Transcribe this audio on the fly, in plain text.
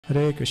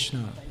Hare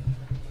Krishna.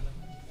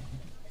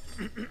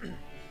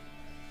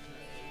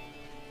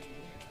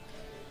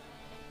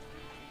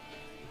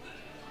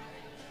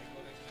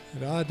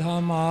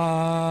 Radha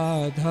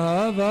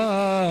Madhava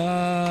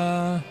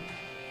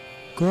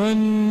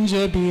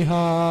Kunja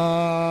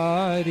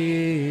Bihari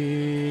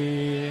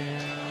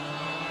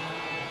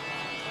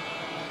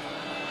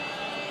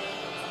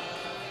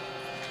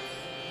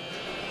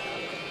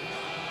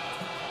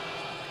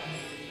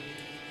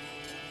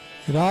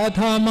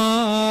Radha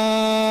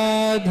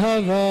Madhava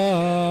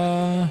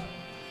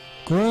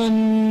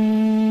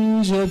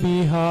Kunja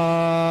Bihari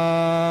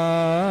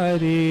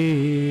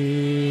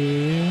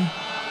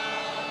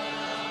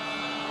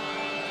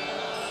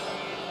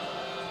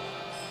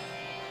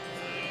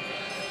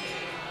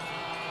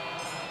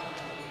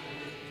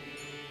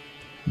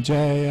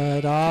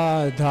Jaya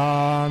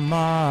Radha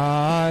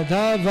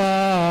Madhava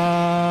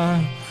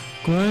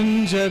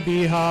Kunja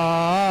Bihari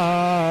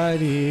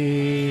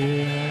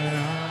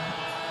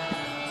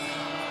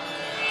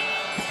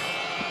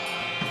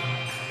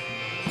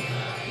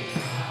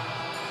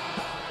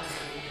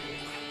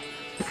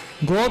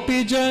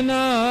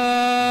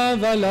Gopijana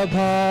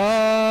Vallabha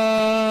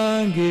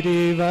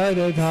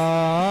Girivardhari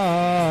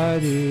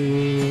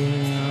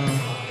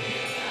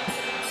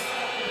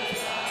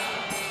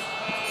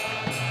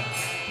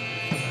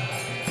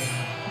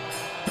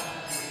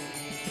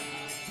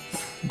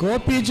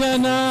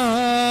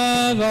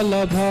Gopijana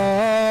Vallabha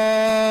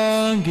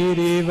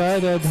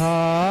Girivardhari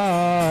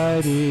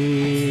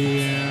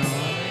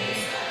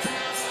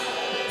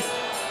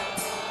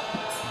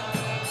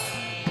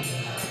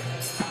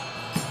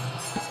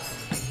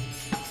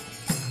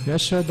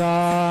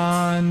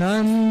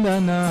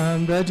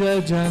Yashodanandana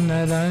Braja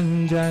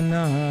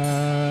Janaranjana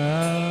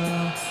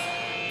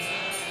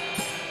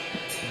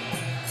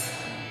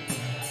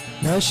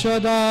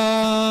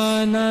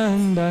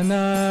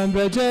Yashodanandana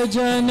Braja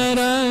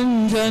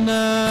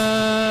Janaranjana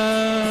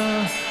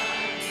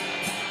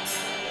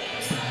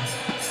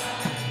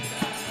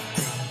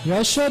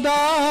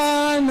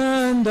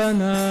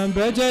Yashodanandana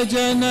Braja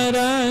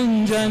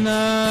Janaranjana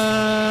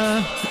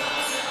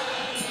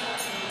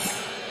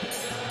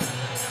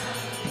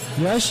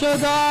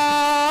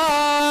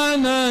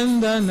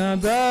Yashodanandana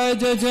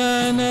Braja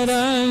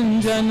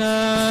Janaranjana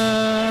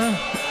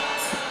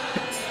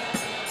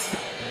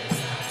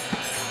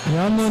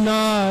Yamuna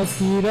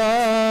Tira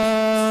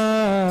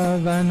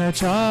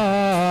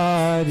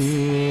Vanachari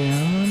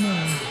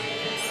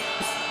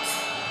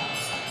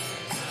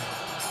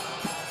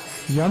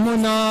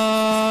Yamuna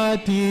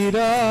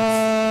Tira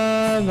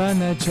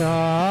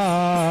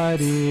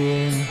Vanachari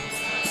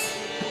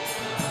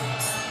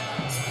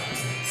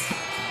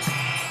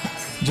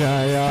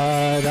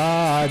Jaya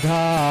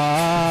Radha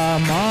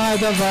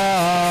Madhava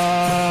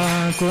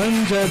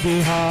Kunja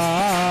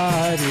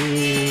Bihari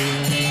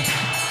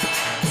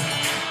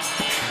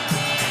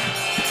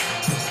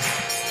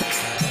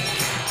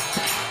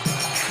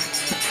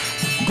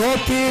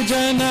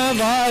Gopijana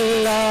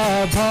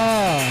Vallabha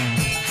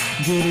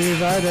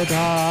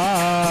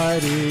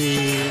Girivardhari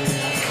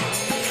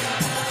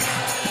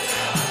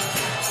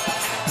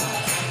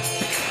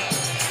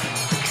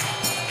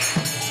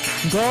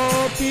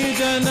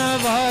Gopijana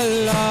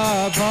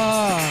Vallabha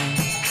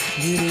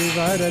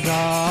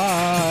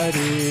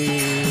Girivardhari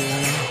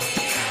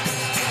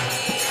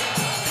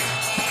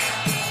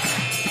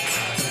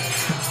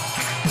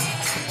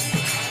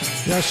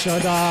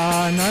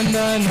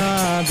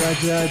Yashodanandana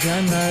Braja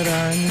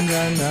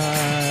Janaranjana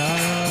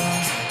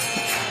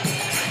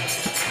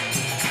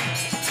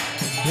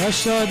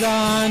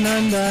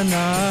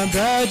Yashodanandana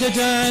Braja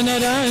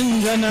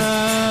Janaranjana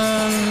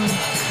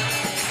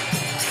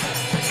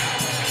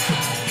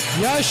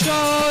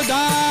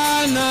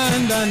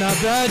Yashodanandana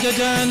Braja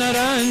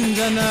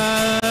Janaranjana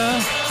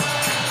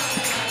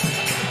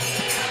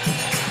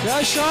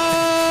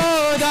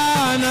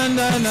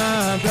Yashodanandana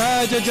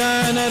Braja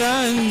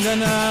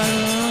Janaranjana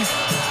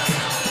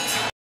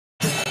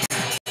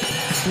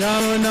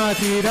Yamuna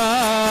Tira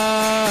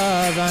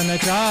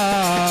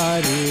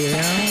Vanachari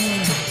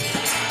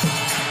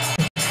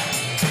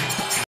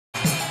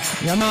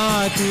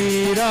Yamuna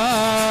Tira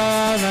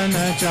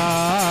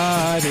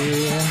Vanachari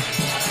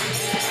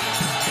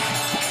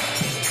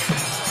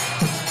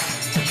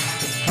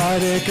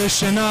Hare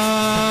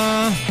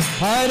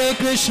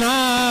Krishna,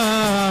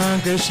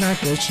 Krishna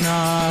Krishna,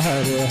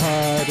 Hare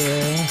Hare,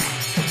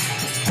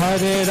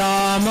 Hare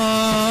Rama,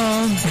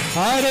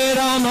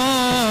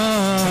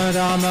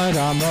 Rama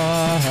Rama,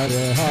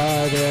 Hare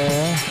Hare,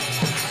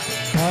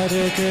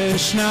 Hare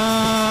Krishna,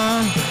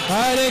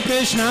 Hare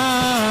Krishna,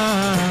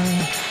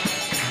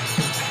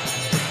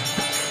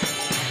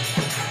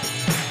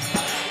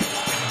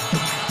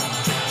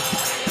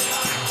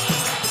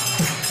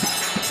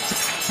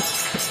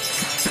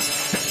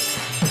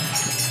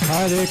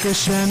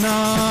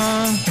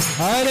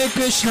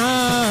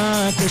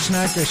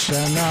 Krishna Krishna,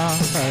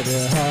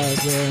 Hare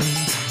Hare,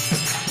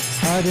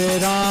 Hare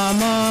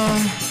Rama,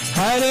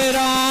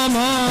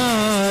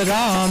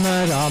 Rama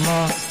Rama,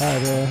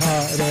 Hare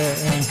Hare.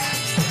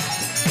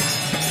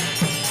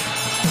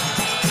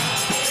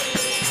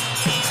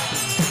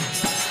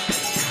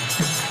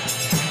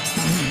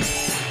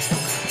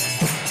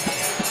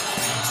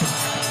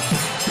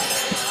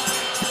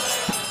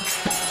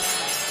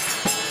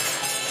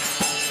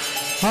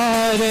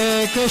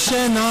 Hare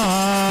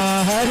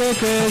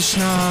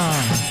Krishna,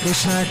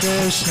 Krishna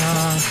Krishna,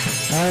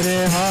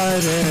 Hare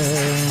Hare,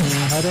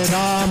 Hare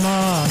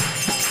Rama,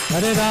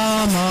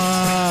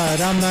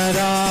 Rama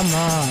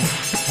Rama,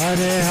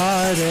 Hare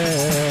Hare.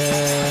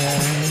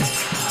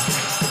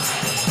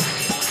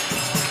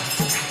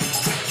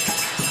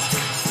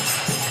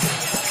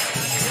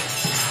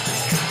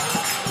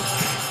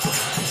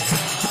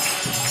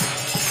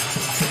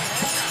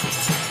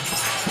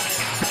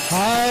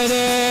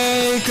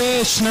 Hare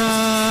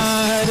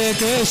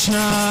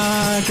Krishna,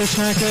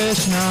 Krishna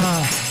Krishna,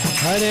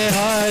 Hare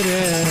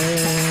Hare,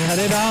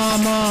 Hare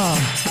Rama,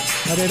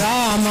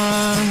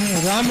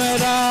 Rama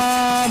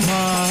Rama,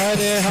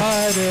 Hare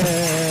Hare.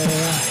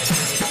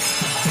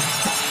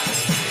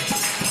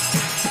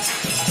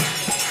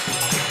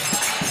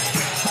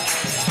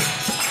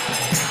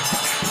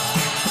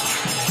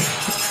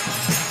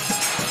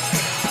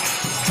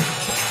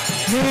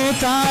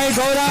 Nitai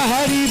Gaura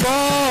Hari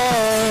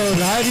Bol,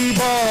 Hari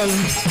Bol,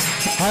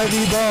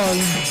 Hari Bol,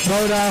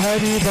 Gaura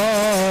Hari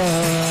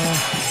Bol.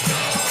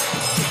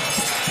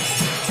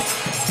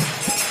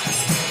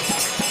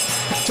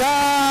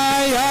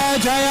 Jaya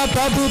Jaya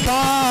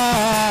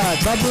Prabhupada,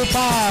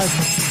 Prabhupada,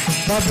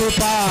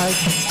 Prabhupada,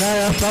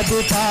 Jaya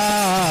Prabhupada.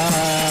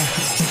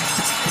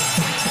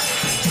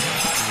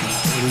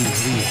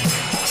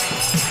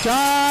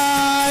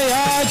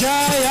 Jaya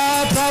Jaya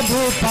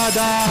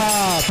Prabhupada,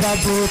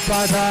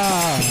 Prabhupada,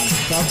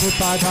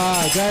 Prabhupada,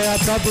 Jaya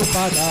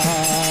Prabhupada.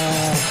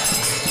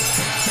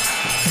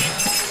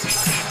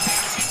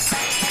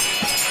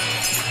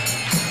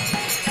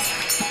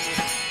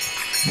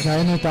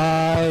 Jai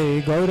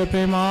Nitai Gaura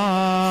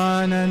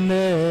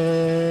Premanande.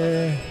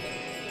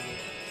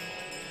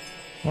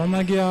 Om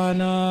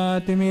Jnana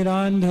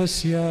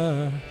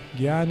Timirandhasya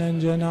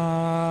Jnananjana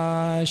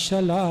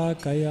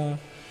Shalakaya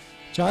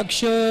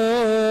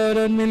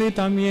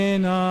Chakshurunmilitam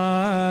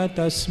yena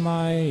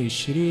tasmai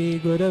Shri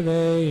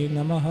Gurave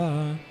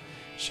Namaha.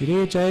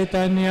 Shri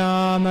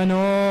Chaitanya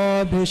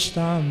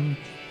Manobhishtam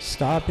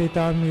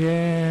Stapitam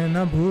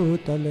yena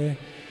Bhutale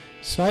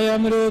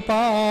Svayam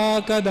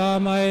Rupa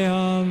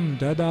Kadamayam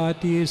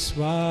Dadati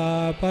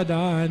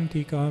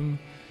Swapadantikam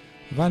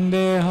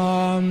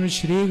Vandeham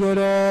Shri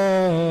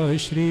Guru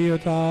Shri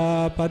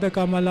Yuta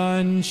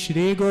Padakamalan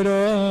Shri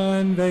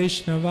Gurun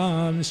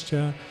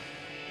Vaishnavamscha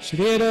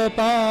Shri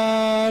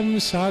Rupam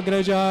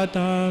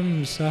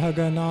Sagrajatam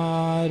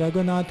Sahagana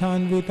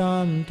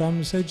Raghunathanvitam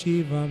Tam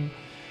Sajivam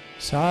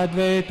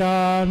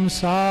Sadvaitam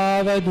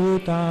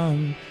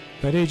Savadhutam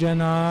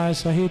Parijana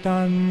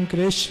Sahitam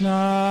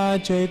Krishna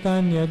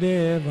Chaitanya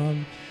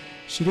Devam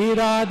Shri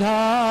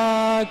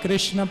Radha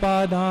Krishna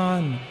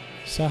Padan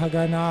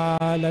Sahagana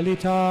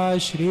Lalita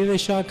Shri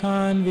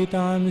Vishakhan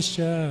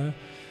Vitamscha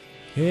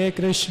He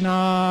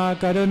Krishna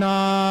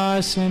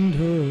Karuna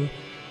Sindhu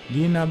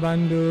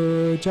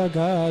Dinabandhu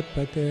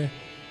Jagatpate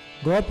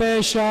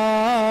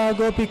Gopesha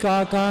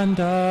Gopika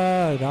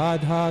Kanta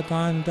Radha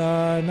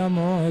Kanta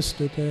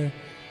Namostute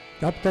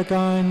Tapta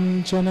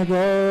Kanchana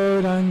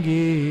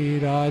Gaurangi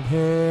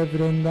Radhe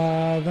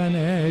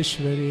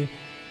Vrindavaneshwari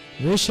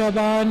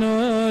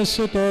Vishabhanu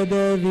Sute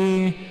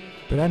Devi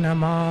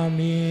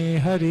Pranamami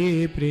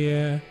Hari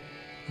Priya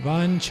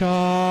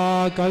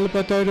Vancha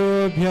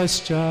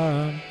Kalpatarubhyascha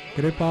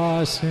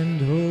Kripa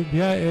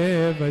Sindhubhya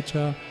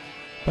Evacha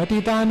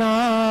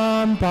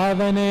Patitanam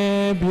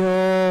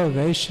Pavanebhyo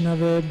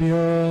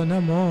Vaishnavebhyo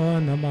Namo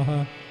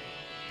Namaha.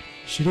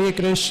 Shri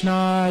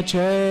Krishna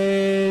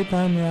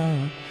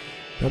Chaitanya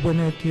Prabhu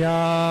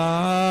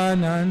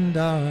Nityananda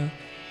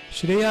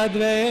Shri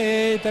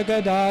Advaita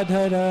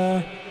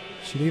Gadadhara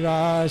Shri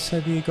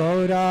Vasadi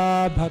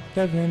Gaura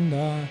Bhakta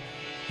Vrinda.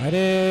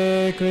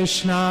 Hare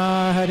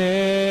Krishna,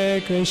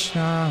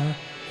 Krishna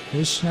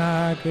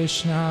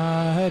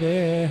Krishna,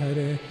 Hare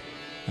Hare,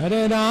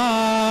 Hare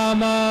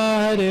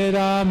Rama,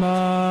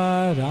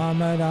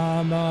 Rama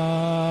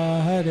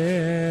Rama,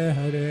 Hare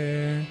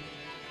Hare.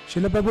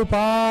 Srila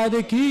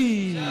Prabhupada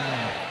ki.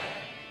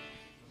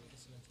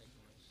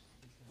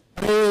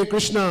 Hare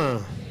Krishna.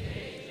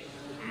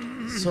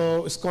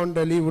 So Iskcon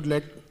Delhi would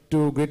like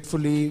to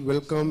gratefully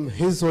welcome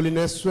His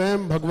Holiness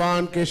Swayam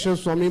Bhagavan Keshav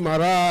Swami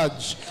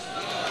Maharaj.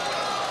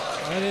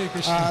 Hare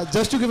Krishna.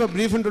 Just to give a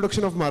brief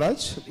introduction of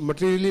Maharaj,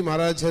 materially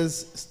Maharaj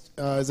is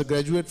a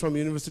graduate from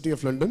University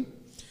of London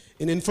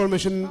in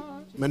information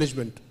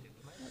management.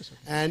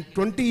 And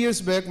 20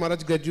 years back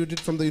Maharaj graduated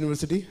from the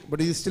university, but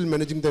he is still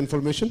managing the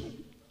information.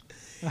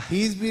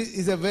 He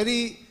is a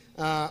very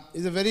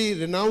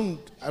renowned,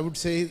 I would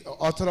say,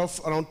 author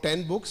of around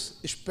 10 books,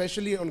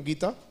 especially on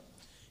Gita.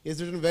 He has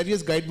written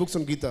various guidebooks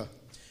on Gita.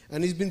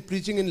 And he's been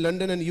preaching in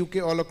London and UK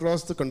all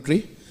across the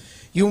country.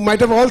 You might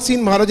have all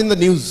seen Maharaj in the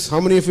news. How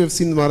many of you have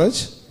seen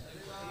Maharaj?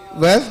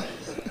 Where?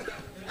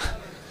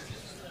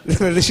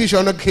 Rishi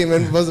Shaunak came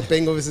and was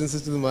paying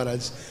obeisances to the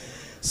Maharaj.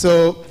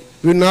 So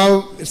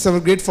it's our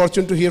great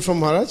fortune to hear from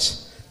Maharaj.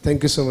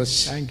 Thank you so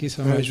much. Thank you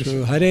so much.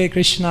 Hare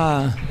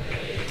Krishna.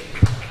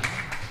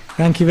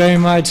 Thank you very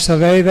much. So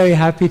very, very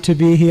happy to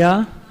be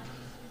here.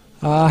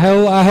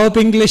 I hope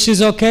English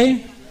is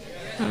okay.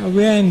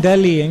 We're in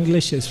Delhi,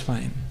 English is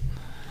fine.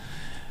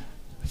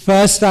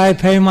 First, I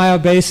pay my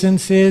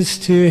obeisances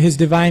to His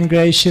Divine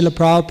Grace Srila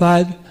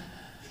Prabhupada.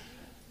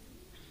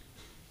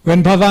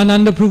 When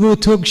Bhavananda Prabhu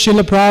took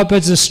Srila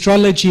Prabhupada's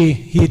astrology,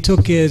 he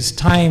took his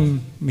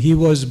time. He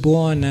was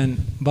born, and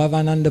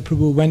Bhavananda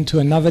Prabhu went to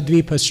a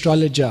Navadvip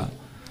astrologer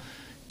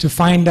to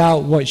find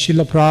out what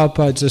Srila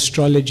Prabhupada's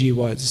astrology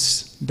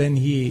was. Then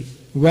he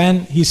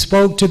went, he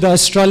spoke to the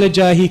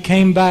astrologer, he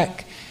came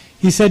back.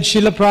 He said,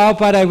 Srila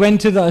Prabhupada, I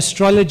went to the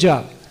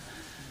astrologer.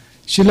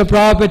 Srila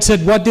Prabhupada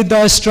said, what did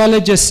the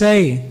astrologer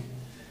say?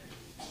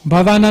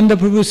 Bhavananda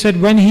Prabhu said,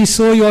 when he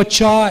saw your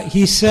chart,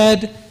 he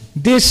said,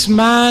 this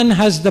man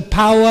has the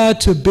power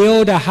to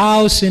build a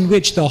house in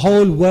which the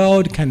whole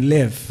world can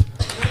live.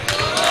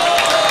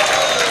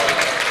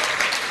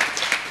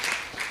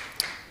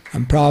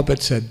 And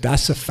Prabhupada said,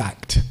 that's a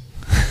fact.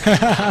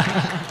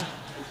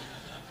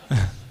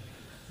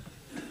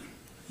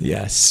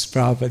 Yes,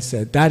 Prabhupada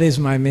said, that is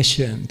my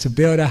mission, to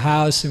build a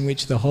house in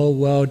which the whole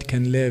world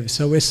can live.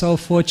 So we're so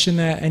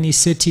fortunate, any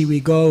city we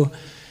go,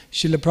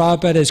 Srila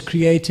Prabhupada has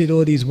created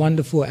all these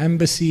wonderful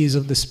embassies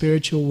of the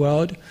spiritual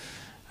world.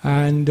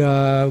 And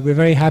we're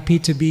very happy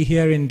to be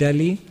here in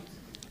Delhi.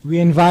 We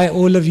invite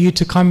all of you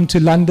to come to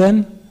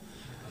London.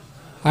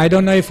 I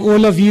don't know if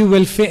all of you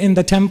will fit in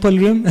the temple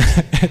room.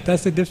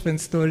 That's a different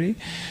story.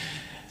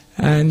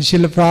 And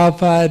Srila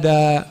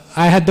Prabhupada,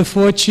 I had the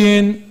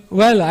fortune,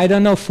 well, I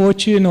don't know,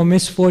 fortune or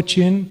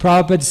misfortune.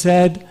 Prabhupada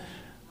said,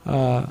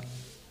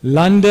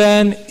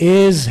 London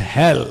is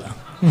hell.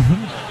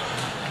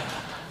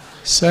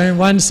 So in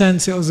one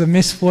sense it was a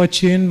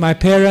misfortune. My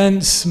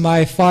parents,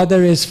 my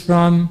father is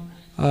from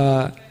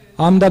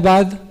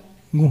Ahmedabad.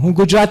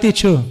 Gujarati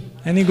chu.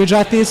 Any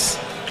Gujaratis?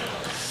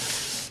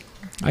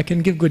 I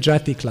can give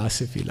Gujarati class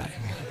if you like.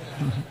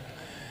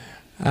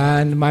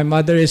 And my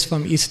mother is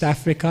from East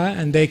Africa,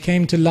 and they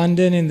came to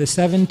London in the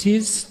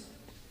 70s.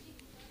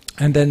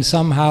 And then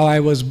somehow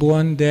I was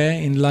born there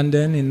in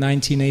London in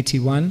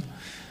 1981.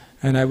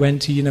 And I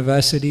went to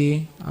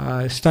university,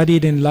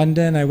 studied in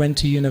London, I went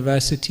to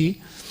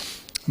university.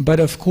 But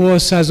of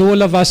course, as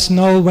all of us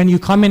know, when you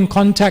come in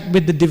contact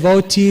with the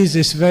devotees,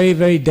 it's very,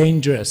 very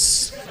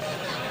dangerous.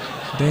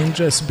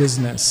 Dangerous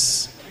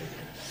business.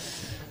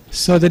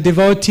 So the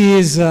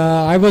devotees,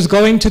 I was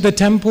going to the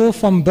temple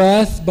from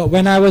birth, but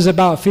when I was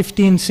about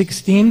 15,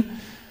 16,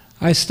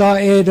 I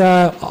started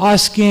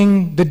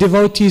asking the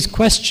devotees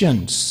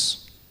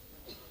questions.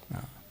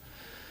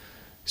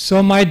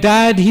 So my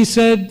dad, he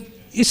said,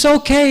 it's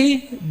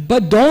okay,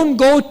 but don't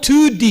go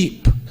too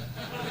deep.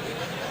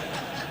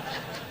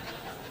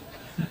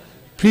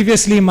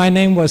 Previously my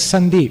name was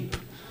Sandeep.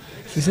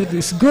 He said,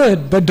 it's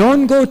good, but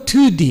don't go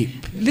too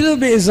deep. A little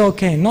bit is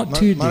okay, not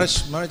too deep.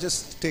 Maharaj,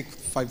 just take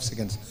 5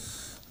 seconds.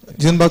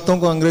 जिन भक्तों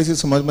को अंग्रेजी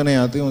समझ में नहीं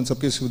आती उन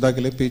सबकी सुविधा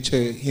के लिए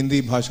पीछे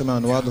हिंदी भाषा में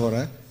अनुवाद हो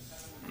रहा है.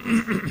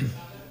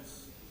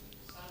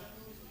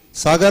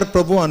 सागर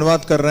प्रभु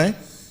अनुवाद कर रहे हैं,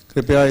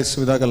 कृपया इस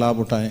सुविधा का लाभ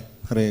उठाएं.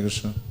 हरे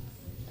Krishna.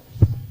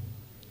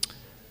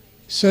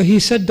 So he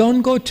said,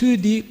 don't go too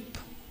deep.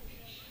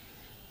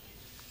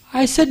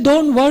 I said,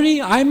 don't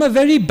worry, I'm a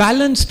very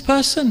balanced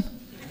person.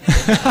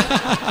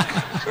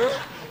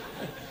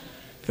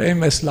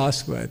 Famous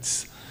last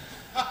words.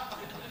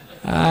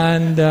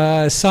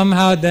 And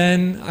somehow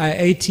then, at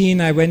 18,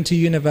 I went to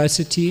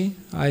university.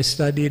 I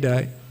studied,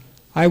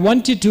 I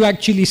wanted to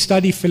actually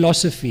study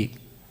philosophy.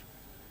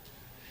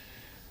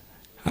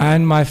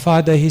 And my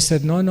father, he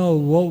said, no,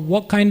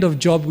 what kind of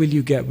job will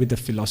you get with a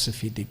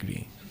philosophy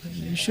degree?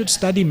 You should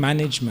study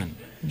management.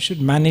 You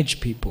should manage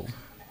people.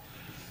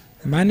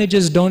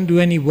 Managers don't do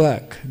any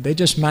work, they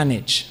just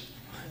manage.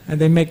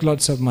 And they make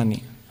lots of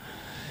money.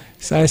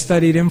 So I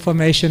studied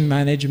information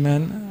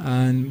management,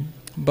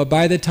 but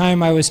by the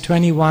time I was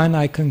 21,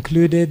 I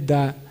concluded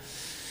that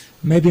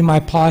maybe my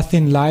path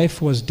in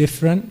life was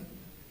different.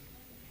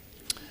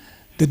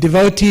 The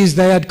devotees,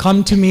 they had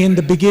come to me in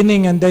the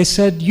beginning and they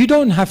said, you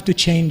don't have to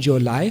change your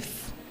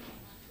life.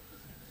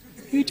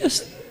 You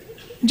just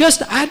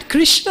add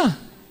Krishna.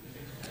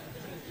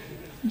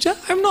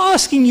 I'm not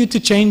asking you to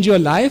change your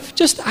life,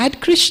 just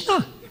add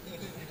Krishna.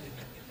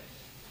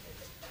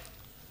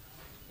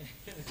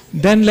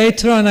 Then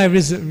later on I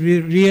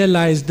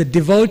realized the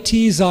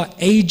devotees are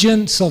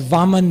agents of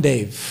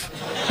Vamandev.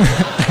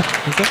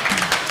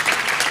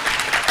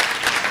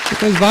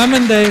 Because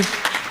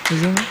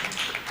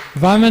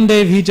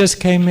Vamandev, he just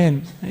came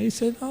in. And he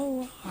said,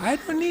 oh, I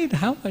don't need,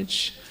 how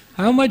much?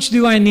 How much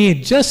do I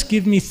need? Just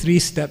give me 3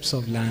 steps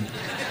of land.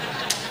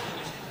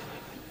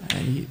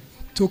 And he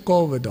took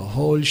over the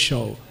whole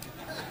show.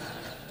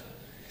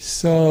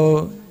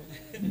 So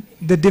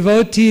the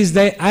devotees,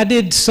 they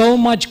added so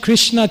much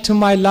Krishna to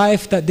my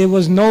life that there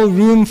was no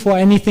room for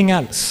anything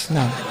else.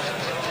 No.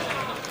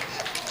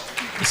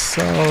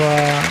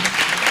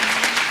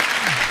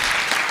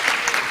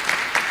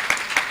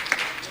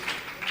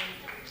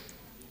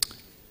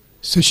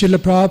 So Srila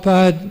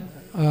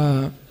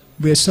Prabhupada,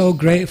 we're so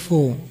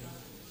grateful.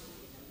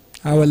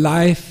 Our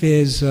life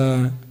is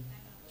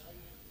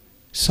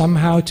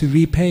somehow to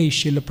repay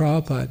Srila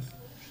Prabhupada.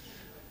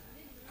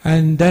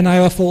 And then I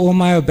offer all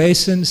my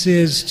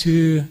obeisances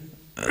to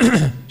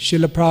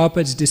Srila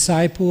Prabhupada's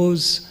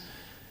disciples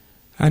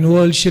and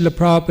all Srila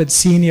Prabhupada's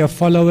senior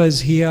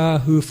followers here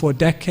who for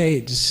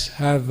decades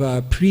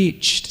have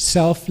preached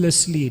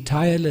selflessly,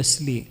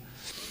 tirelessly,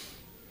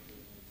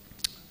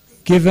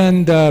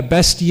 given the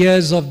best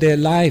years of their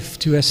life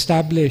to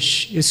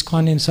establish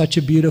Iskcon in such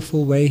a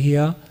beautiful way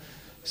here.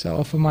 So I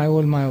offer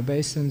all my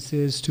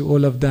obeisances to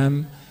all of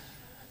them,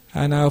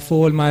 and I offer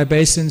all my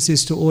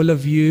obeisances to all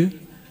of you,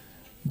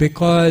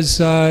 because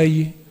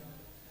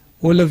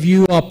all of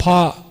you are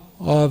part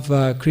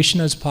of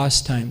Krishna's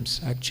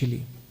pastimes,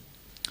 actually.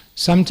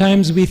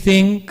 Sometimes we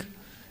think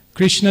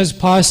Krishna's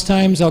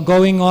pastimes are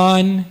going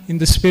on in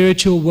the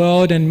spiritual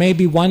world and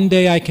maybe one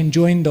day I can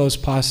join those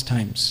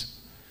pastimes.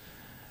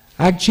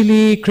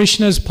 Actually,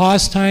 Krishna's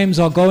pastimes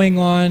are going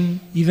on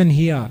even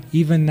here,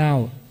 even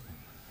now.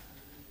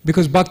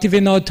 Because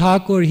Bhaktivinoda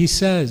Thakur, he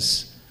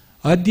says,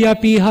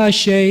 Adyapiha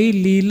Shai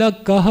Lila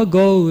Kaha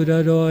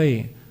Gaura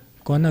Roy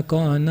Kona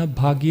Kona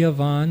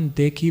Bhagyavan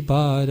Dekhi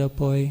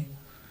Bharapoy.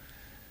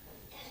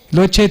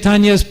 Lord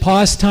Chaitanya's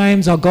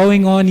pastimes are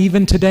going on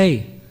even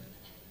today.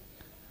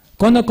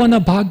 Kona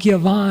Kona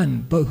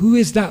Bhagyavan, but who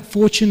is that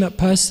fortunate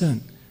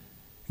person?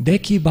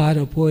 Dekhi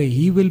Bharapoy,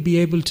 he will be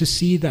able to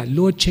see that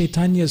Lord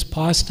Chaitanya's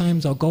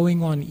pastimes are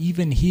going on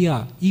even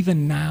here,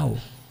 even now.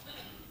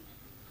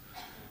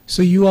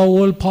 So you are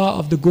all part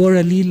of the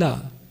Gaura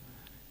Leela.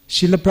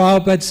 Srila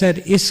Prabhupada said,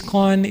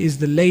 Iskcon is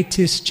the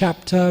latest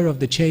chapter of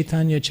the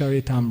Chaitanya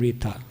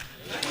Charitamrita.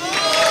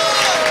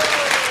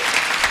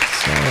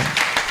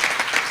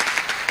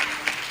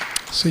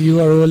 So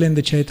you are all in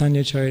the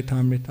Chaitanya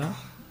Charitamrita.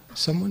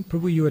 Someone,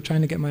 Prabhu, you were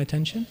trying to get my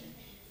attention?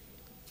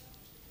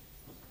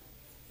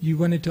 You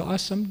wanted to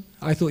ask something?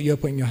 I thought you were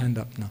putting your hand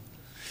up. No.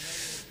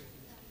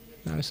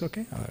 No, it's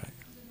okay? All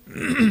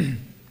right.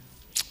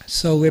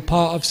 So we're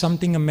part of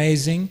something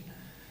amazing.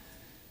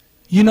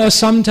 You know,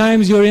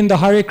 sometimes you're in the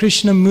Hare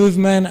Krishna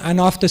movement and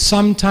after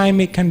some time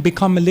it can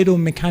become a little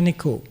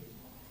mechanical.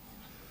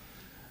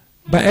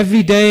 But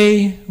every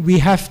day we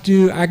have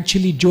to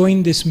actually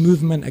join this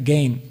movement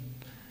again.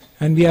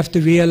 And we have to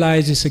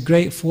realize it's a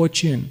great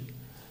fortune.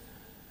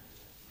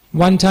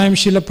 One time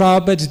Srila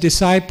Prabhupada's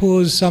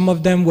disciples, some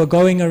of them were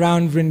going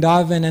around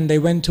Vrindavan and they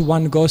went to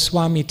one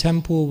Goswami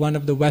temple, one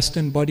of the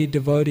Western body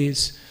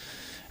devotees.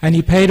 And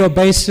he paid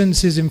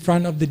obeisances in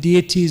front of the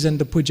deities and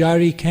the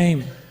pujari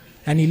came.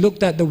 And he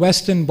looked at the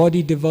Western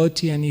body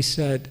devotee and he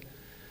said,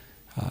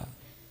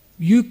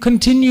 you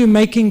continue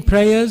making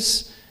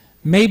prayers,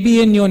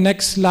 maybe in your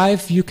next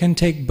life you can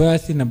take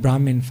birth in a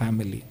Brahmin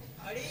family.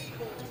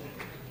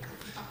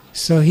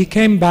 So he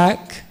came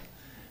back.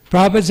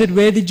 Prabhupada said,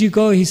 where did you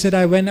go? He said,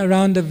 I went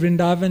around the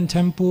Vrindavan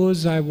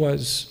temples, I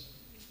was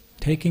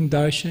taking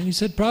darshan. He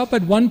said,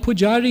 Prabhupada, one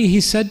pujari,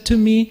 he said to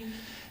me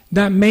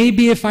that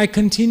maybe if I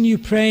continue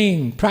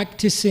praying,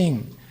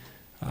 practicing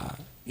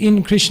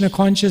in Krishna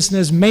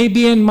consciousness,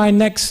 maybe in my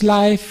next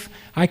life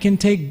I can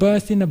take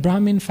birth in a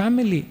Brahmin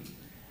family.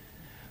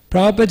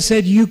 Prabhupada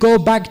said, you go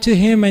back to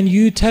him and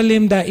you tell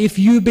him that if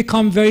you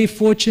become very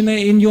fortunate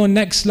in your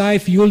next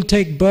life, you'll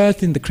take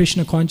birth in the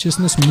Krishna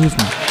consciousness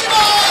movement.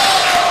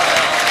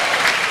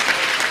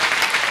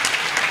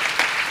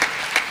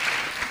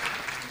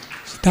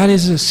 That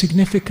is a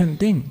significant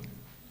thing.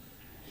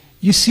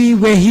 You see,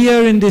 we're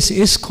here in this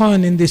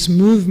Iskcon, in this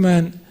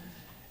movement.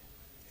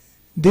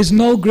 There's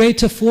no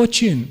greater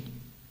fortune.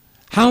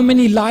 How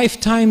many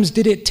lifetimes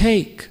did it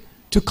take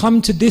to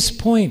come to this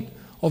point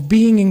of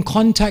being in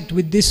contact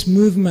with this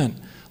movement,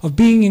 of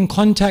being in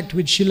contact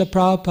with Srila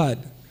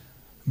Prabhupada?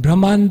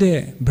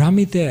 Brahmande,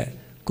 Brahmite,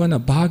 Kona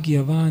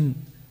Bhagyavan.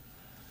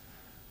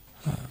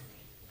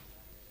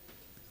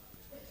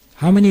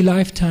 How many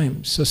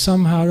lifetimes? So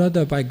somehow or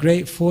other, by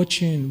great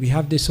fortune, we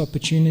have this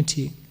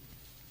opportunity.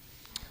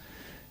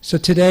 So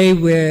today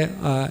we're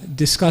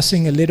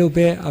discussing a little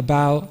bit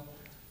about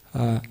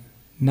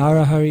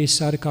Narahari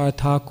Sarkar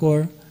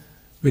Thakur.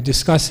 We're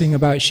discussing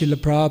about Srila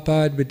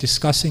Prabhupada. We're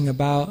discussing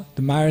about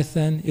the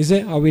marathon. Is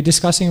it? Are we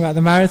discussing about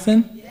the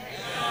marathon?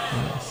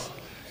 Yes.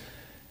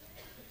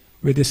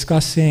 We're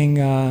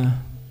discussing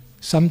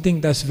something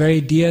that's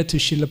very dear to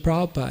Srila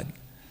Prabhupada.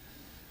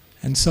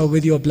 And so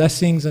with your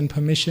blessings and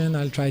permission,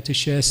 I'll try to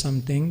share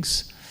some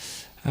things.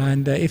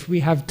 And if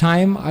we have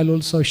time, I'll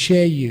also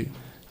share you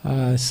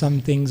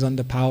some things on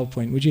the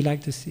PowerPoint. Would you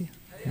like to see?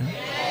 Yeah?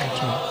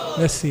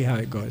 Okay. Let's see how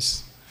it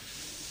goes.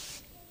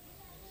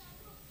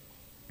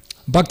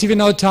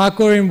 Bhaktivinoda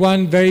Thakur, in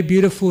one very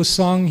beautiful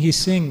song, he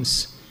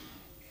sings,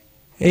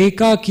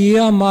 Eka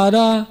kiya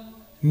mara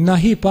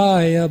nahi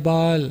paya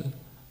bal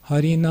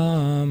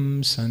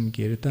harinam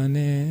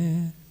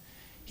sankirtane.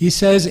 He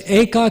says,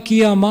 Eka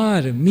kiya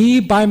mar, me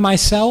by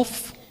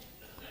myself,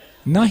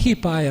 nahi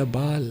paya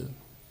bal.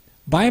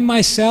 By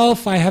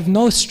myself I have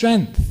no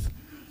strength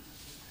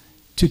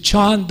to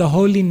chant the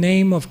holy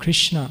name of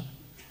Krishna.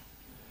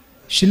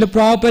 Srila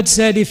Prabhupada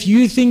said, if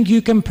you think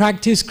you can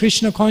practice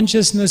Krishna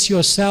consciousness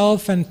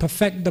yourself and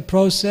perfect the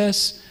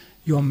process,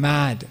 you're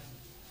mad.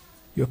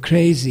 You're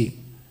crazy.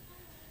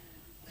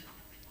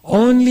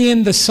 Only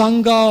in the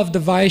Sangha of the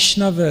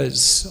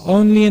Vaishnavas,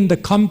 only in the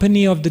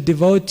company of the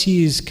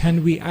devotees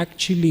can we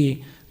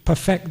actually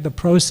perfect the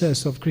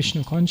process of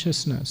Krishna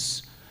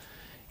consciousness.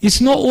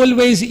 It's not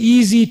always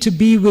easy to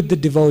be with the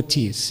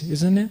devotees,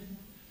 isn't it?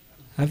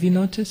 Have you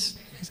noticed?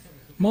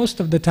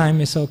 Most of the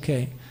time it's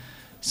okay.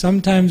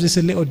 Sometimes it's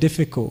a little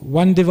difficult.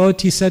 One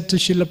devotee said to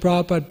Srila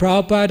Prabhupada,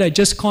 Prabhupada, I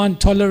just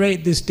can't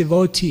tolerate this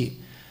devotee.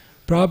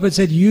 Prabhupada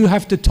said, you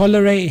have to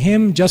tolerate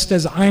him just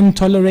as I'm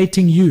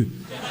tolerating you.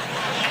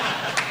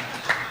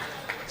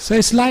 So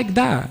it's like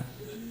that.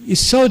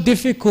 It's so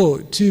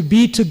difficult to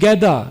be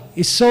together.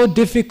 It's so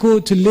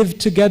difficult to live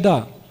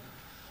together.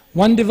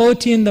 One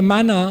devotee in the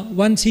manor,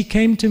 once he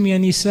came to me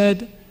and he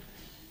said,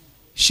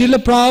 Srila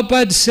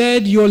Prabhupada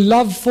said, your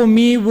love for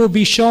me will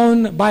be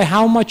shown by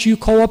how much you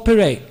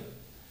cooperate.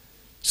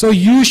 So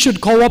you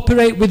should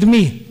cooperate with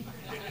me.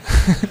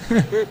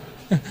 I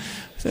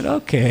said,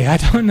 okay, I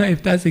don't know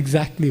if that's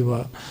exactly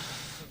what.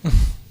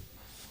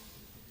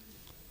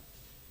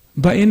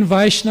 But in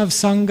Vaishnav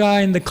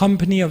Sangha, in the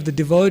company of the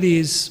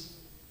devotees,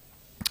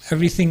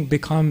 everything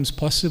becomes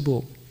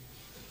possible.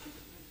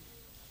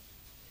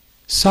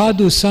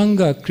 Sadhu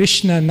Sangha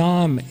Krishna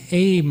Naam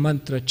E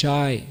Mantra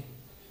Chai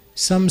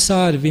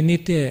Samsar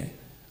Vinite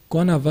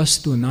Kona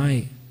Vastu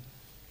Nai.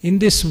 In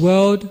this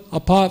world,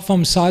 apart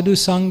from Sadhu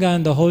Sangha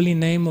and the holy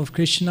name of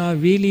Krishna,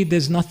 really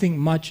there's nothing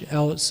much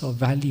else of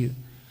value.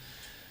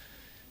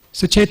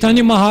 So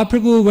Chaitanya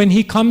Mahaprabhu, when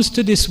he comes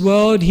to this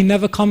world, he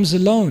never comes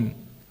alone.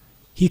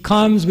 He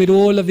comes with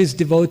all of his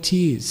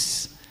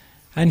devotees.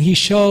 And he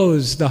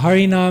shows the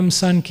Harinam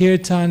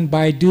Sankirtan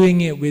by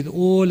doing it with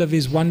all of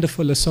his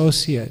wonderful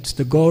associates,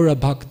 the Gaura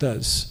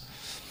Bhaktas.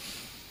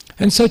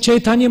 And so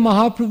Chaitanya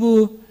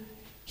Mahaprabhu,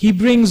 he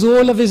brings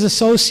all of his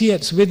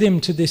associates with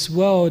him to this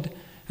world,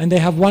 and they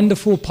have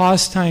wonderful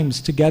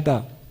pastimes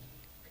together.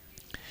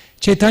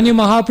 Chaitanya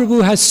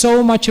Mahaprabhu has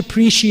so much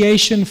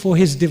appreciation for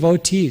his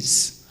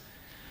devotees.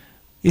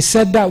 It's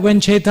said that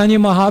when Chaitanya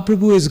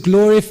Mahaprabhu is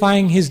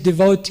glorifying his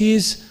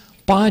devotees,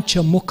 Pancha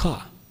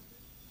Mukha.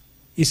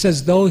 It's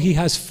as though he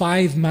has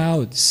 5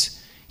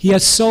 mouths. He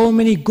has so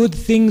many good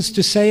things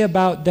to say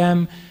about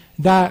them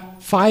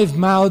that 5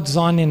 mouths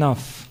aren't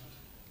enough.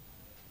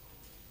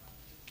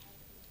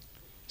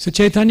 So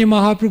Chaitanya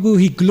Mahaprabhu,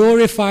 he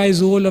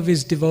glorifies all of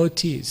his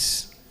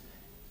devotees.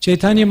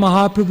 Chaitanya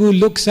Mahaprabhu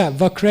looks at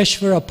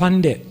Vakreshvara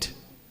Pandit.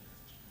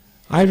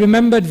 I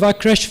remembered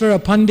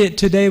Vakreshvara Pandit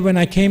today when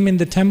I came in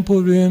the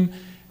temple room,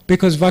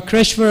 because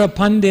Vakreshvara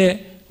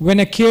Pandit, when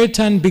a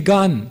kirtan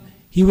began,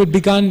 he would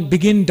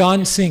begin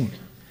dancing,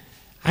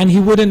 and he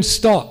wouldn't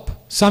stop,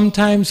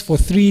 sometimes for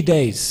 3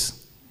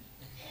 days.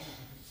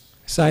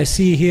 So I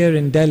see here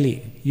in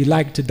Delhi, you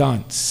like to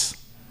dance.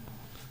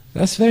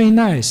 That's very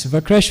nice.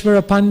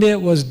 Vakreshvara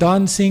Pandit was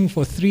dancing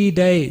for 3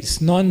 days,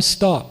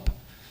 non-stop.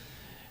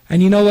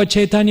 And you know what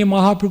Chaitanya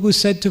Mahaprabhu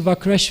said to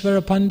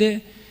Vakreshvara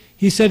Pandit?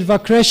 He said,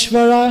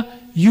 Vakreshvara,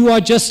 you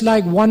are just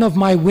like one of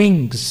my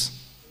wings.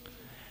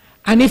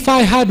 And if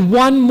I had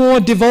one more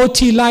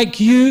devotee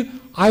like you,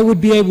 I would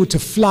be able to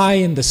fly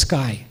in the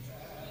sky.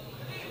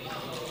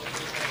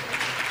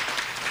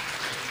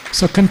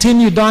 So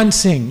continue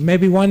dancing.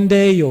 Maybe one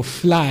day you'll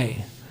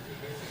fly.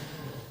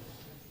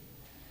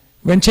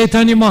 When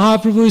Chaitanya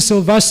Mahaprabhu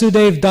saw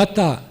Vasudev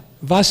Datta,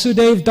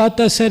 Vasudev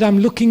Datta said, I'm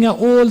looking at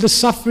all the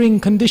suffering,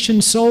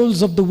 conditioned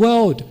souls of the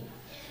world.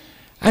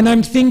 And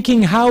I'm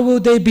thinking, how will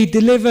they be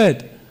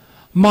delivered?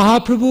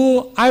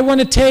 Mahaprabhu, I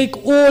want to take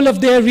all of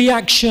their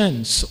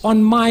reactions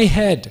on my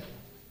head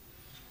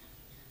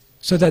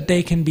so that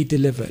they can be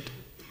delivered.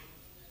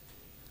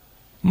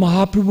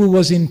 Mahaprabhu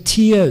was in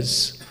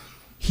tears,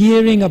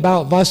 hearing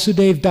about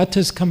Vasudev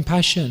Datta's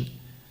compassion.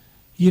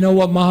 You know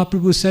what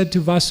Mahaprabhu said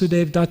to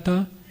Vasudev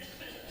Datta?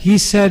 He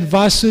said,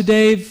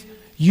 Vasudev,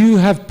 you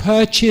have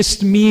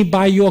purchased me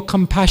by your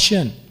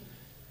compassion.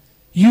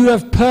 You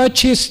have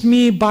purchased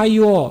me by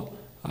your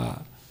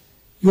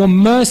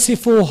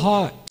merciful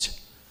heart.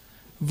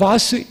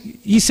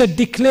 He said,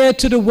 declare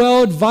to the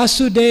world,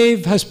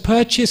 Vasudev has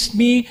purchased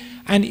me,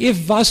 and if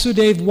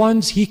Vasudev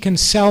wants, he can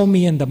sell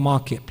me in the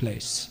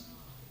marketplace.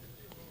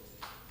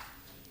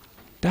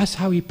 That's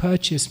how he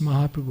purchased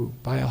Mahaprabhu,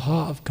 by a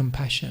heart of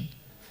compassion.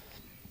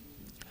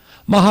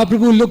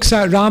 Mahaprabhu looks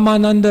at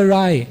Ramananda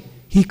Rai.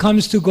 He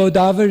comes to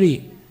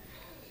Godavari.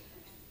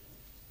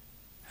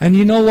 And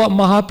you know what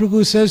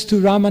Mahaprabhu says to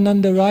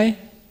Ramananda Rai?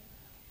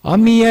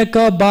 Ami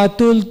eka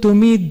batul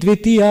tumi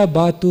dvitiya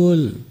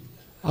batul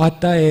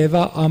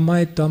ataeva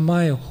amay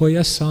tamay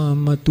hoya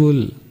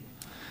samatul.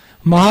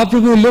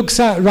 Mahaprabhu looks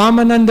at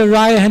Ramananda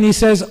Rai and he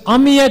says,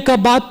 Ami eka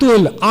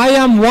batul, I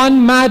am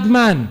one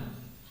madman.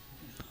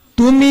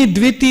 Tumi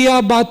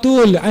dvitiya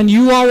batul, and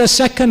you are a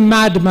second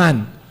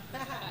madman.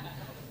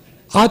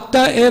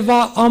 Atta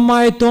eva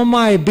amai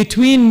tomai,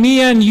 between me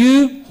and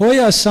you,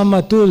 hoya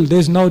samatul,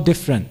 there's no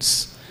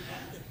difference.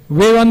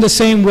 We're on the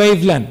same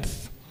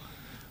wavelength.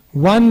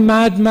 One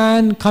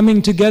madman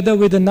coming together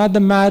with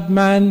another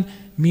madman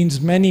means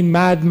many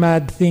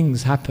mad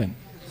things happen.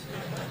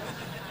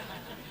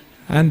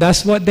 And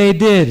that's what they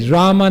did.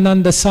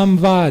 Ramananda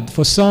Samvad.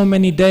 For so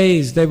many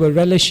days they were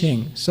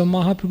relishing. So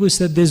Mahaprabhu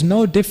said there's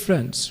no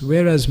difference.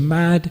 We're as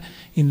mad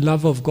in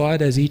love of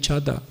God as each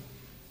other.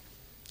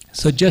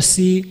 So just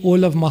see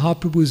all of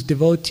Mahaprabhu's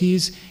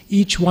devotees.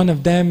 Each one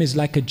of them is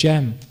like a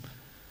gem.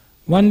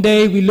 One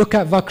day we look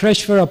at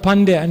Vakreshvara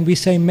Pandit and we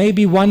say,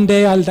 maybe one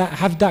day I'll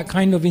have that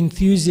kind of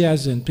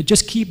enthusiasm, but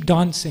just keep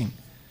dancing.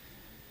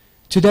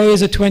 Today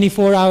is a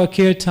 24-hour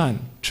kirtan.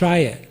 Try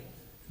it.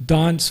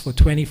 Dance for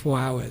 24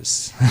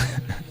 hours.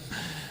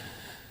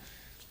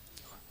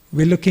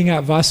 We're looking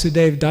at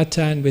Vasudev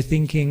Datta and we're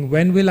thinking,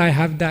 when will I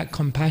have that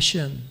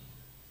compassion?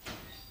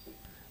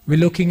 We're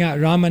looking at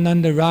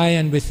Ramananda Rai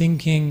and we're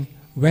thinking,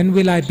 when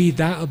will I be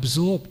that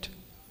absorbed?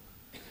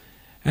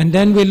 And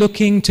then we're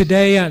looking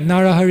today at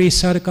Narahari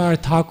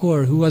Sarkar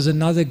Thakur, who was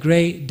another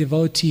great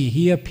devotee.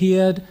 He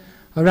appeared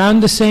around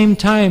the same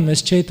time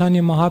as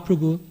Chaitanya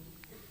Mahaprabhu.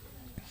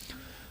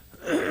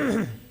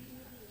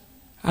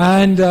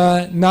 And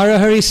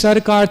Narahari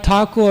Sarkar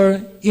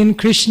Thakur, in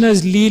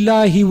Krishna's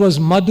Leela, he was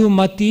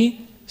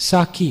Madhumati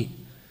Saki.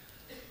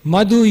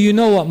 Madhu, you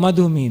know what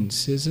Madhu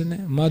means, isn't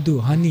it? Madhu,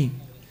 honey.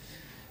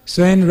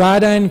 So in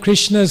Radha and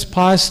Krishna's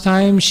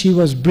pastime, she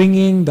was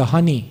bringing the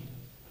honey.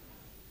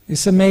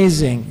 It's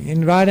amazing.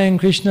 In Radha and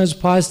Krishna's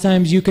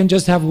pastimes, you can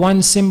just have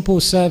one simple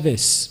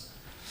service.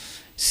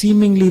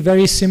 Seemingly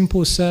very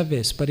simple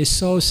service, but it's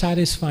so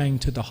satisfying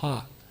to the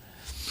heart.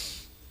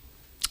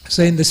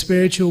 So in the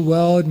spiritual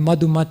world,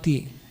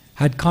 Madhumati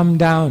had come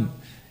down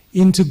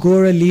into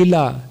Gora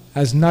Leela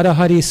as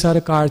Narahari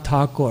Sarkar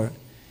Thakur.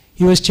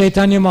 He was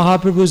Chaitanya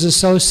Mahaprabhu's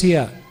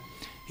associate.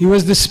 He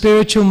was the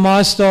spiritual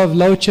master of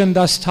Lochan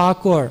Das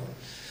Thakur.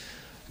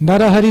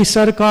 Narahari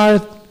Sarkar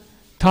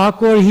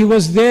Thakur, he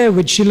was there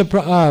with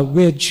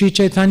Sri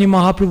Chaitanya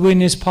Mahaprabhu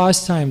in his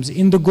pastimes.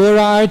 In the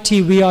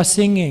DarshanAarti we are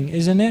singing,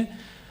 isn't it?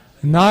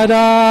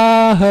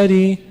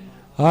 Narahari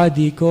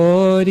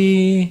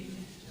Adikori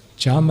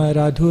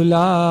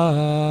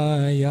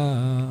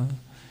Chamaradhulaya.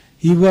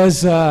 He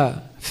was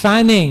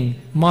fanning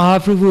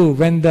Mahaprabhu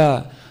when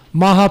the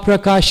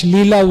Mahaprakash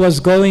Leela was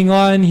going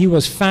on. He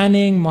was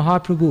fanning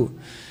Mahaprabhu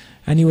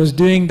and he was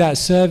doing that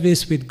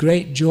service with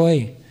great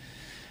joy.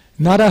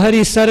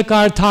 Narahari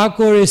Sarkar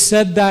Thakur is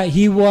said that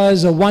he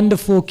was a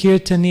wonderful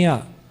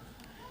kirtaniya.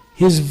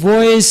 His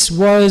voice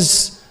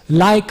was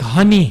like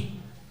honey.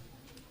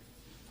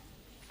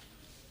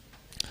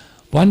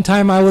 One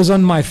time I was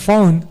on my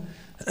phone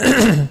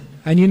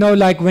and you know,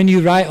 like when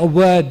you write a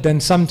word, then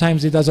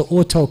sometimes it does an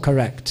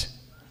autocorrect.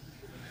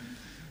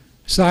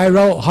 So I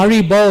wrote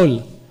Hari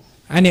Bol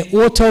and it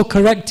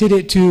auto-corrected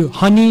it to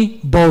honey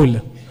bowl.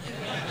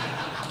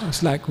 I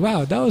was like,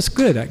 wow, that was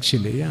good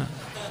actually, yeah.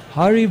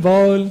 Hari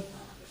Bol,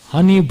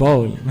 honey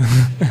bowl.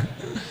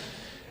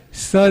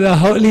 So the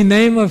holy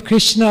name of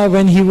Krishna,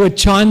 when he would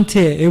chant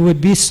it, it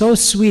would be so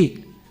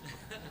sweet.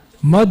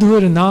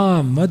 Madhur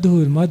naam,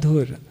 madhur,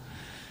 madhur.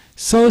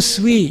 So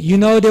sweet. You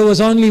know, there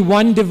was only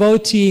one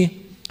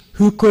devotee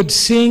who could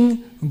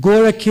sing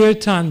Gora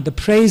Kirtan, the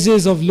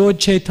praises of Lord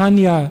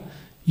Chaitanya.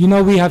 You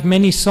know, we have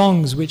many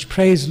songs which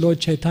praise Lord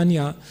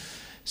Chaitanya.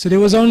 So there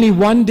was only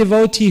one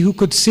devotee who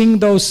could sing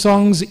those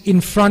songs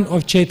in front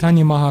of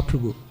Chaitanya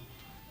Mahaprabhu.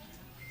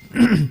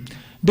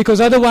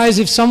 Because otherwise,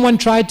 if someone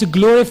tried to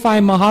glorify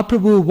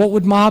Mahaprabhu, what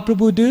would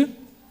Mahaprabhu do?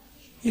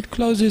 He'd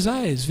close his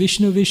eyes.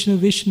 Vishnu, Vishnu,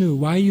 Vishnu,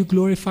 why you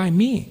glorify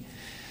me?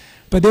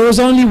 But there was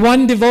only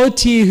one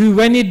devotee who,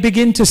 when he'd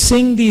begin to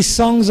sing these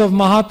songs of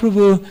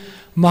Mahaprabhu,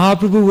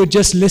 Mahaprabhu would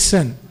just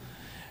listen.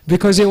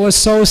 Because it was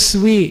so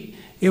sweet.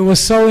 It was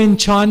so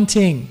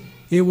enchanting.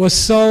 It was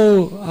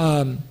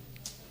so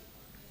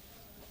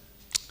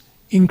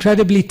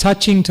incredibly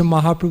touching to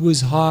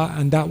Mahaprabhu's heart,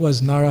 and that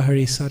was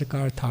Narahari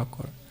Sarkar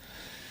Thakur.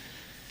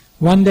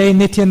 One day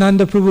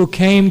Nityananda Prabhu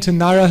came to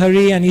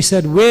Narahari and he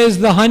said, where's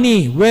the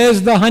honey?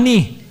 Where's the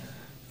honey?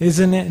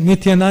 Isn't it?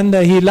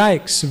 Nityananda, he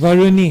likes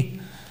Varuni.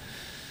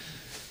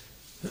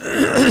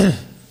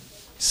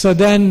 So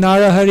then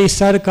Narahari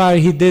Sarkar,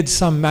 he did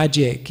some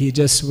magic. He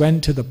just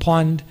went to the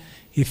pond,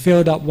 he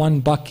filled up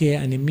one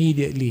bucket and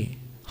immediately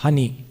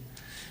honey.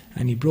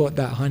 And he brought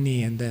that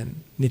honey and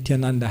then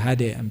Nityananda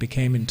had it and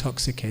became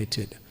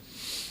intoxicated.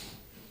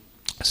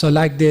 So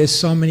like this,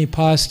 so many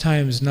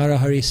pastimes,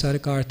 Narahari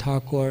Sarkar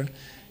Thakur,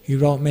 he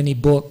wrote many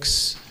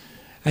books.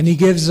 And he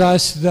gives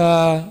us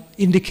the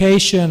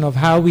indication of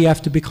how we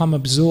have to become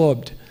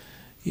absorbed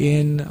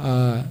in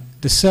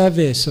the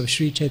service of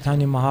Sri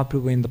Chaitanya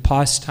Mahaprabhu, in the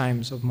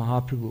pastimes of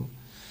Mahaprabhu.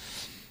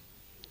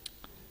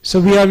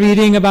 So we are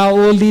reading about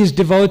all these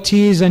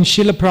devotees, and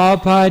Srila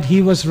Prabhupada,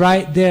 he was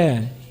right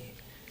there.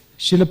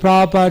 Srila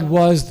Prabhupada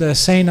was the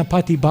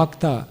Senapati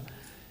Bhakta.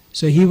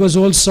 So he was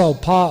also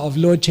part of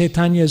Lord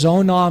Chaitanya's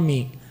own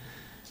army.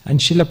 And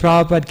Srila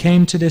Prabhupada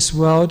came to this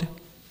world.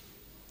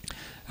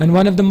 And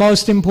one of the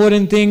most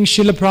important things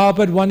Srila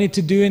Prabhupada wanted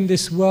to do in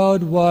this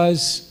world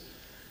was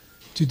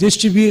to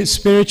distribute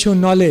spiritual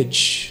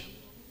knowledge.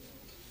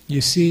 You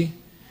see,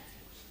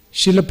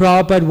 Srila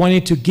Prabhupada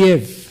wanted to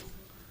give.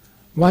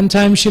 One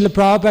time Srila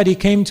Prabhupada, he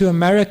came to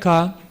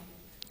America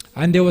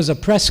and there was a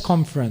press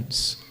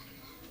conference.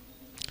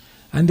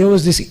 and there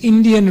was this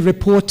Indian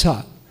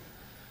reporter.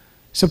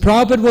 So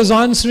Prabhupada was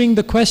answering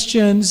the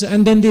questions,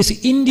 and then this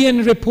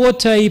Indian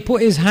reporter, he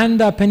put his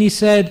hand up and he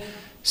said,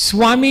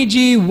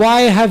 "Swamiji,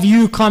 why have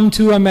you come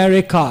to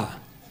America?"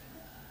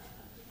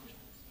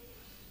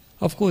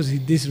 Of course,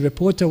 this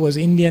reporter was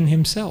Indian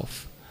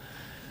himself.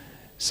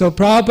 So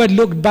Prabhupada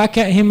looked back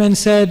at him and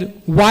said,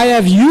 "Why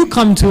have you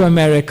come to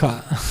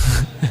America?"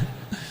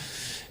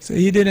 So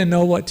he didn't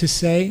know what to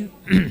say.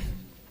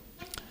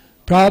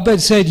 Prabhupada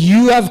said,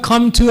 "You have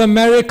come to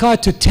America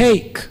to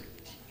take.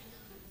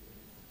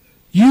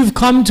 You've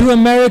come to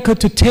America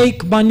to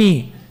take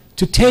money,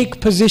 to take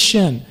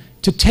position,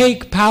 to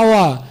take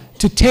power,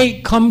 to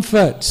take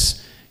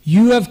comforts.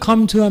 You have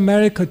come to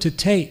America to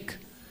take,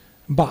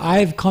 but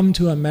I've come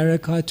to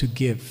America to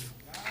give."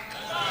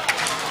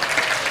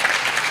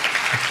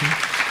 Okay.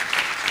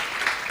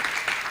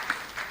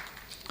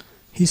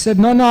 He said,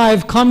 no,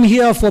 I've come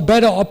here for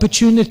better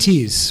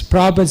opportunities.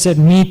 Prabhupada said,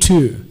 "Me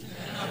too.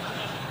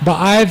 But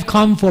I've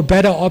come for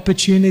better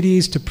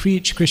opportunities to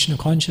preach Krishna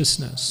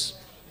consciousness."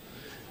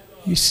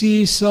 You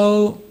see,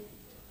 so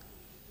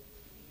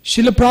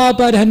Srila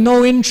Prabhupada had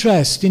no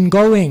interest in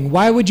going.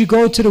 Why would you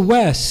go to the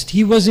West?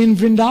 He was in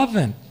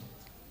Vrindavan.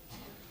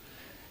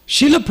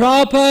 Srila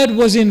Prabhupada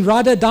was in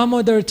Radha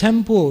Damodar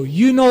temple.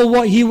 You know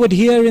what he would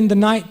hear in the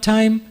night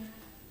time?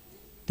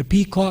 The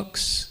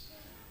peacocks,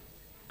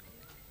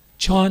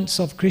 chants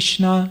of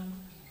Krishna,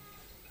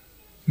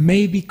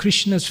 maybe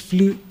Krishna's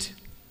flute,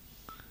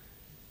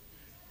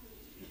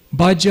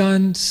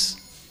 bhajans,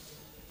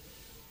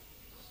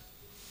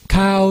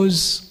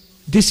 cows.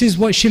 This is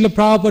what Srila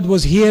Prabhupada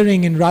was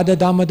hearing in Radha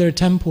Damodar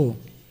temple,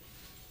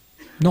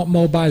 not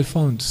mobile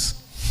phones.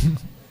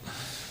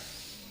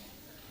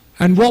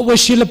 And what was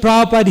Srila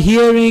Prabhupada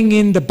hearing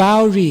in the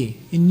Bowery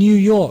in New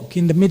York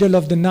in the middle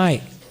of the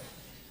night?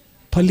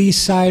 Police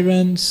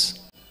sirens,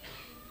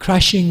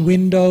 crashing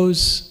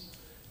windows,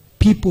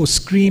 people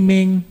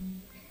screaming.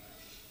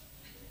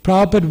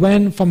 Prabhupada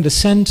went from the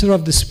center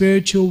of the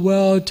spiritual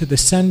world to the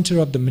center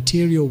of the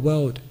material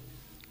world.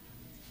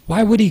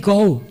 Why would he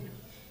go?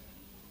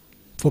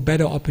 For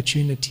better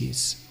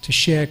opportunities to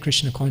share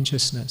Krishna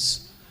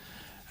consciousness.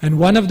 And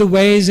one of the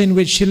ways in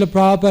which Srila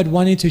Prabhupada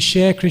wanted to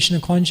share Krishna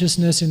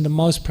consciousness in the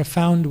most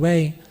profound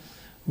way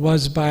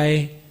was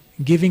by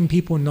giving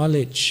people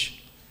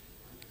knowledge,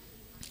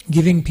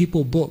 giving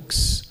people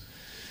books,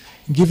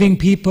 giving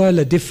people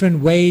a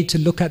different way to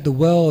look at the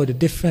world, a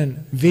different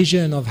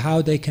vision of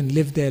how they can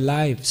live their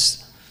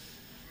lives.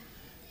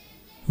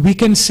 We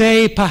can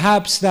say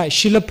perhaps that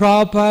Srila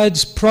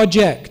Prabhupada's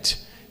project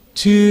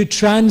to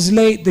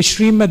translate the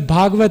Srimad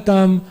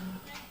Bhagavatam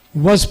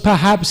was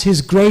perhaps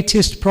his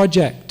greatest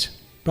project.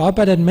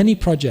 Prabhupada had many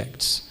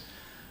projects.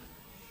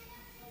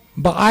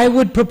 But I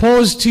would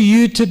propose to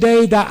you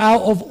today that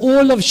out of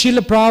all of Srila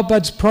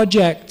Prabhupada's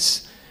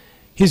projects,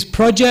 his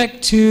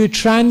project to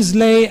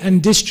translate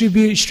and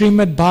distribute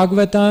Srimad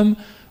Bhagavatam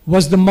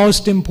was the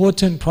most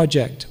important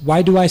project.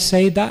 Why do I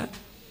say that?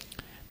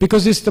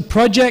 Because it's the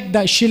project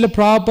that Srila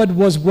Prabhupada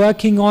was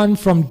working on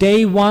from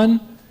day one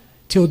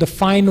till the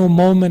final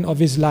moment of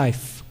his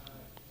life.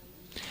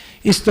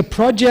 It's the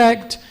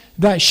project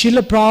that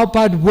Srila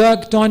Prabhupada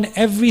worked on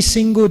every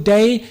single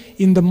day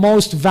in the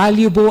most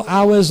valuable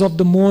hours of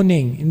the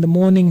morning, in the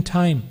morning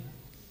time.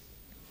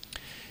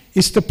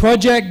 It's the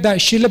project that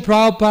Srila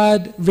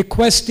Prabhupada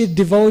requested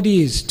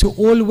devotees to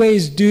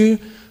always do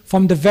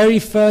from the very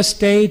first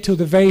day till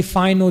the very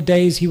final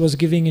days he was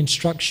giving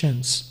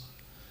instructions.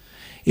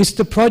 It's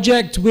the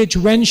project which,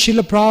 when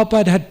Srila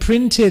Prabhupada had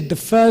printed the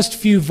first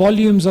few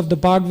volumes of the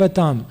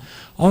Bhagavatam,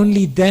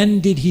 only then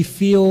did he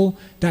feel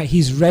that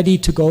he's ready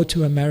to go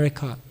to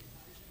America.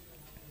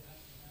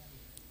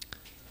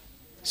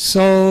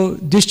 So,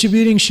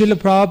 distributing Srila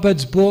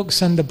Prabhupada's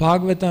books and the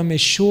Bhagavatam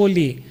is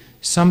surely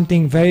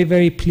something very,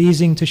 very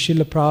pleasing to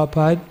Srila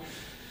Prabhupada.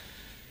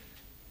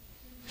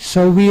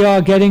 So we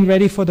are getting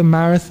ready for the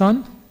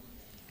marathon.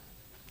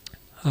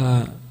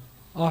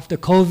 After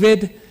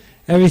COVID,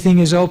 everything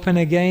is open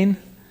again,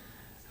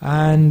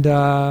 and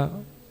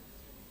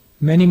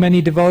many,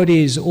 many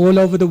devotees all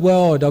over the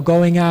world are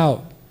going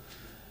out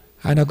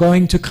and are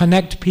going to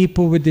connect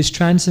people with this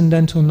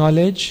transcendental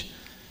knowledge.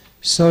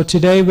 So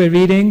today we're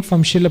reading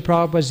from Srila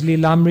Prabhupada's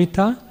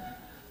Lilamrita.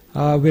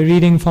 We're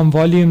reading from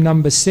volume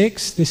number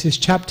 6. This is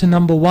chapter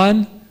number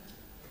 1.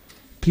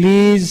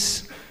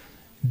 Please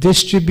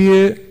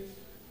distribute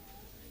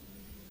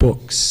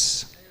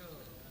books.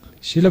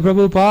 Srila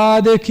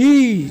Prabhupada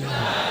ki.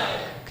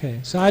 Okay,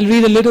 so I'll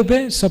read a little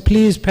bit, so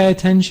please pay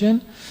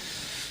attention.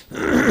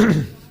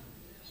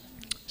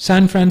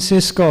 San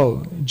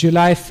Francisco,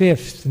 July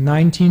 5th,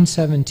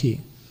 1970.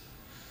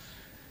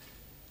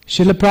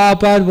 Srila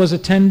Prabhupada was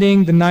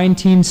attending the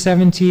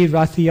 1970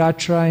 Rath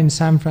Yatra in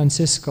San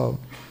Francisco.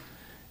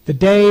 The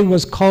day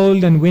was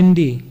cold and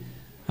windy,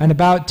 and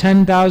about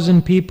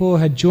 10,000 people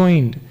had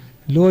joined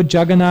Lord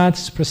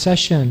Jagannath's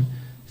procession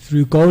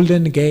through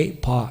Golden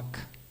Gate Park.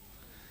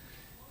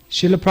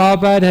 Srila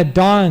Prabhupada had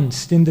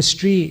danced in the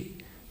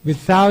street with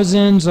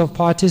thousands of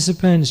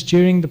participants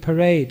during the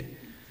parade,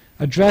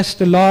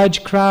 addressed a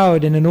large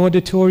crowd in an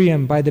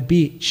auditorium by the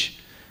beach,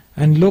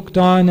 and looked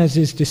on as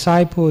his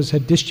disciples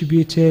had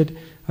distributed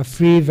a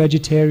free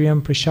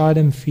vegetarian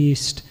prasadam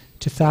feast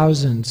to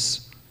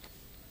thousands.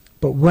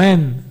 But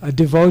when a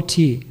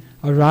devotee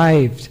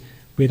arrived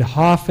with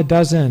half a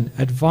dozen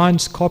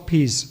advanced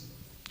copies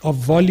of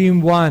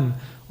Volume 1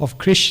 of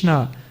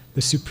Krishna,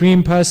 the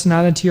Supreme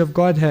Personality of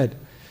Godhead,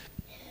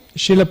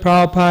 Srila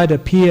Prabhupada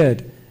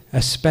appeared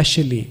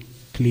especially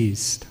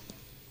pleased.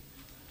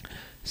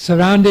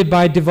 Surrounded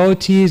by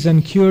devotees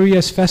and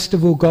curious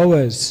festival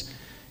goers,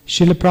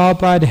 Srila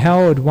Prabhupada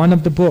held one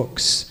of the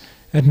books,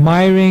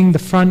 admiring the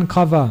front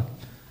cover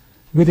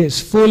with its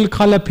full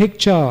color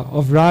picture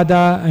of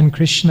Radha and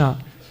Krishna.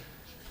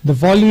 The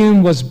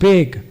volume was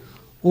big,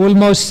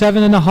 almost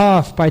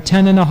 7.5 by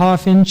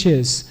 10.5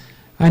 inches,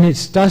 and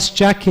its dust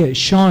jacket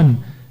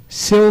shone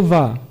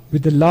silver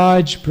with the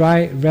large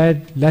bright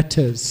red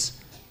letters,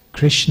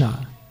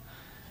 Krishna.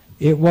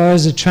 It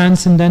was a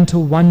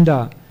transcendental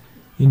wonder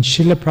in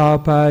Srila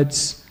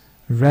Prabhupada's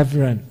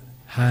reverent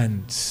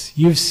hands.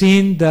 You've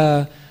seen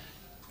the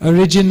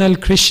original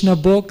Krishna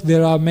book.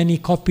 There are many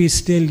copies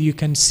still. You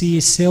can see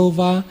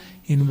silver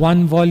in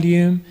one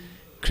volume.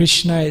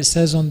 Krishna, it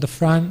says on the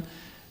front.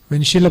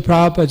 When Srila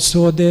Prabhupada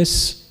saw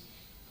this,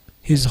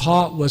 his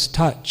heart was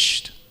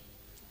touched.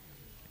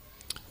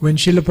 When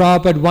Srila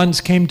Prabhupada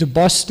once came to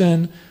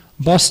Boston,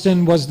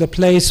 Boston was the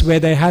place where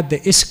they had the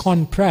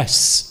Iskcon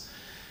press.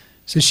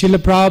 So Srila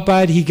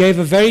Prabhupada, he gave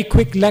a very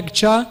quick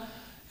lecture,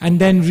 and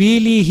then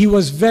really he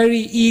was very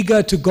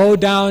eager to go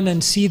down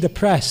and see the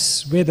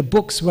press where the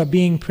books were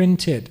being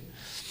printed.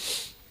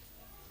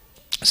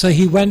 So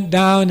he went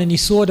down and he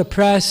saw the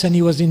press and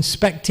he was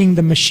inspecting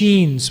the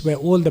machines where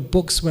all the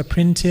books were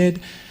printed.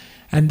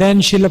 And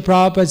then Srila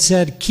Prabhupada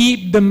said,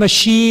 keep the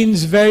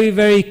machines very,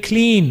 very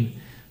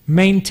clean.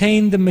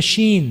 Maintain the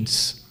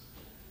machines.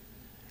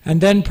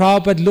 And then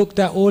Prabhupada looked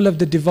at all of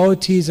the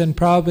devotees and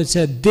Prabhupada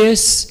said,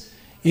 this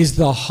is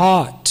the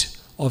heart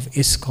of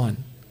Iskcon.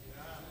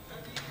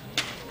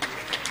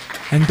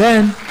 And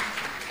then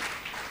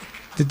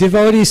the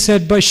devotee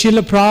said, but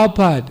Srila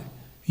Prabhupada,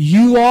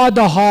 you are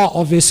the heart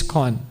of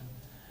Iskcon.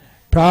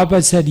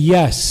 Prabhupada said,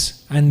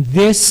 yes, and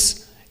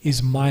this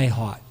is my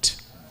heart.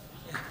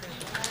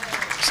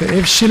 So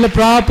if Srila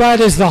Prabhupada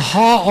is the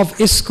heart of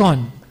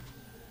Iskcon,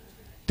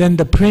 then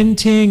the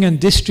printing and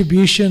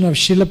distribution of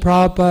Srila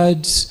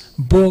Prabhupada's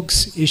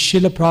books is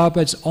Srila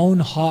Prabhupada's own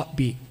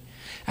heartbeat.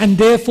 And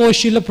therefore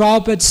Srila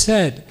Prabhupada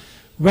said,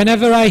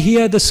 whenever I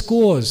hear the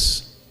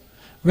scores,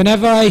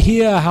 whenever I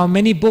hear how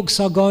many books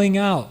are going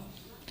out,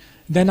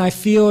 then I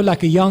feel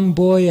like a young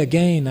boy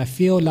again. I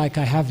feel like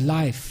I have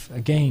life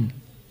again.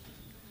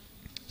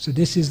 So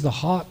this is the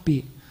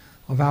heartbeat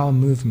of our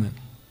movement.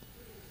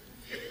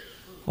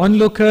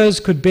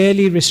 Onlookers could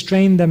barely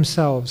restrain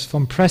themselves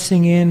from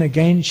pressing in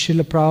against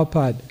Srila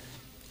Prabhupada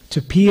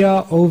to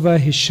peer over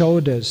his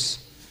shoulders.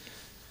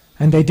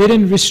 And they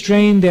didn't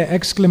restrain their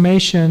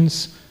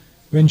exclamations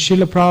when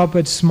Srila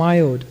Prabhupada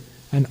smiled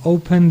and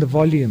opened the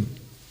volume.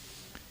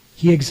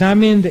 He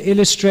examined the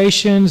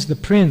illustrations, the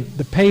print,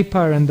 the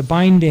paper and the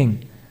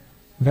binding.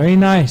 Very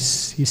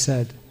nice, he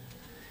said.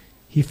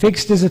 He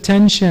fixed his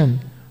attention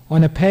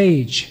on a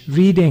page,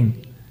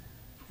 reading.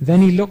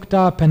 Then he looked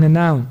up and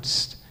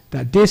announced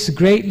that this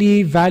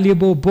greatly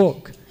valuable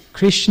book,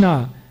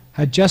 Krishna,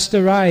 had just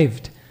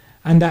arrived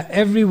and that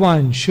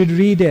everyone should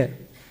read it.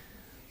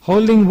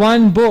 Holding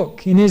one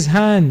book in his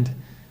hand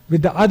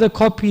with the other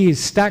copies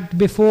stacked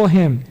before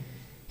him,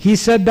 he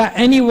said that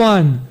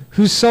anyone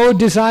who so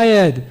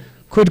desired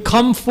could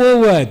come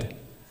forward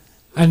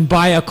and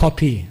buy a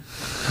copy.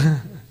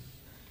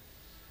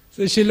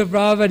 So Srila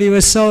Prabhupada, he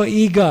was so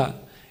eager.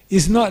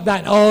 It's not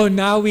that, oh,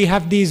 now we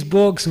have these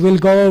books, we'll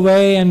go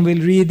away and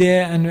we'll read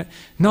it. And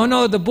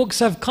no, the books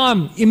have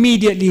come,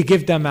 immediately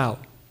give them out.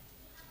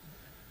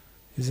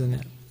 Isn't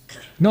it?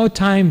 No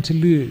time to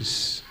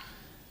lose.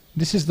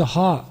 This is the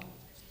heart.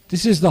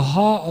 This is the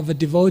heart of a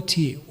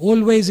devotee,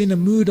 always in a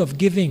mood of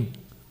giving.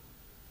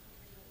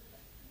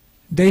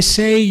 They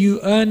say you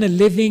earn a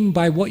living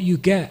by what you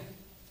get,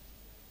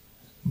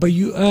 but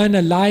you earn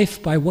a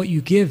life by what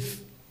you give.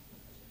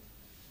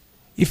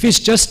 If it's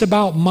just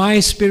about my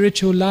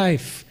spiritual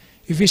life,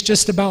 if it's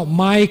just about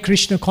my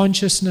Krishna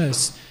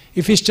consciousness,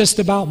 if it's just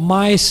about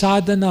my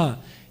sadhana,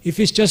 if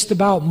it's just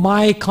about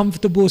my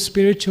comfortable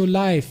spiritual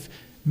life,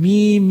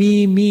 me,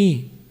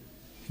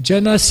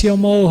 janasya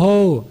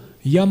moho,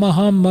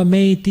 yamaham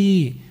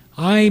mameti,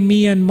 I,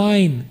 me and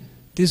mine,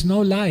 there's no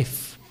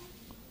life.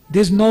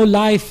 There's no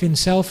life in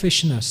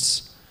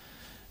selfishness.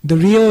 The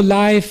real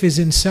life is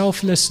in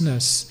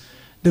selflessness.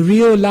 The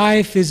real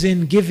life is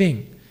in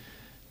giving.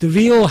 The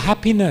real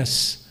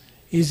happiness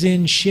is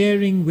in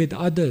sharing with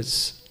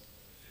others.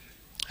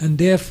 And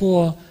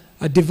therefore,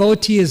 a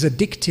devotee is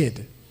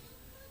addicted.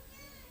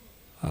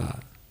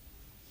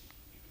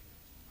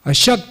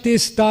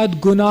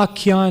 Ashaktis-tad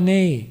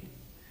gunakyane.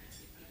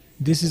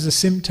 This is a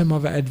symptom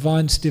of an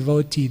advanced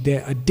devotee.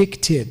 They're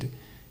addicted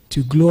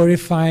to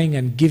glorifying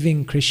and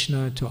giving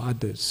Krishna to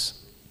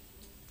others.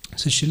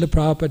 So Srila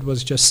Prabhupada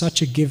was just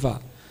such a giver.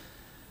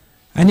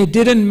 And it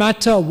didn't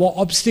matter what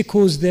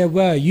obstacles there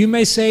were. You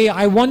may say,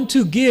 I want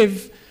to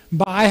give,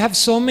 but I have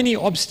so many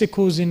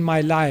obstacles in my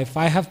life.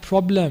 I have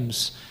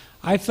problems.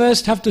 I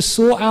first have to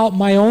sort out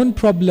my own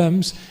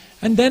problems,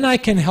 and then I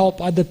can help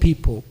other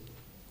people.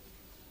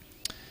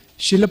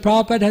 Srila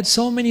Prabhupada had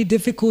so many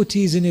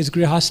difficulties in his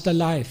Grihastha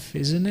life,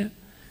 isn't it?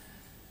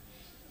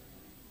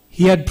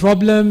 He had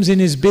problems in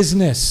his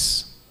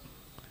business.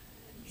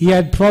 He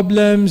had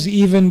problems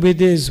even with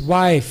his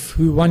wife,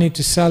 who wanted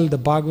to sell the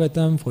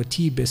Bhagavatam for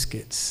tea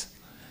biscuits.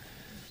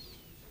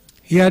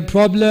 He had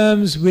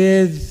problems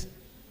with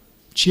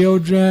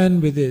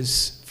children, with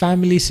his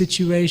family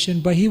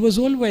situation, but he was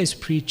always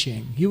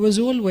preaching. He was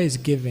always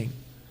giving.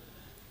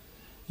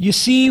 You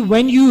see,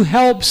 when you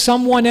help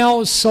someone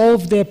else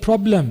solve their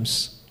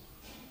problems,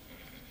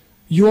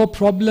 your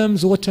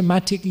problems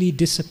automatically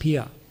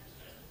disappear.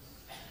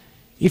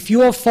 If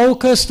you are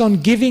focused on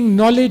giving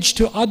knowledge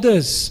to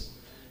others,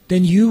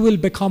 then you will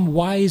become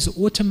wise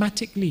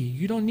automatically.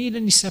 You don't need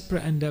any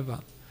separate endeavor.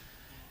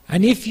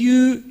 And if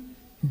you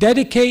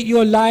dedicate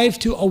your life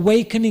to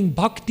awakening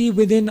bhakti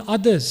within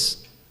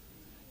others,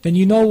 then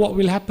you know what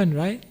will happen,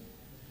 right?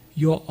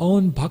 Your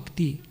own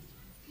bhakti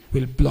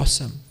will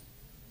blossom.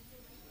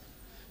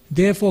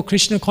 Therefore,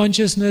 Krishna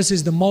consciousness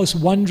is the most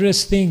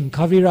wondrous thing.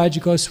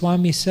 Kaviraj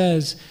Goswami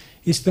says,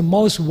 it's the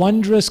most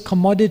wondrous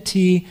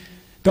commodity,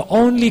 the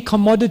only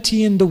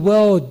commodity in the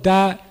world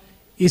that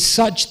is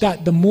such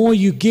that the more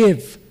you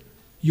give,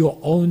 your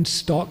own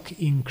stock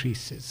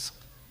increases.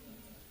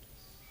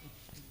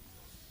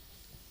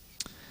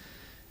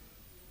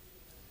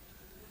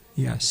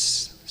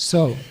 Yes.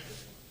 So,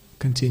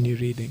 continue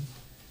reading.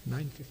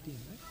 9:15,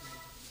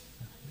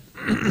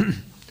 right?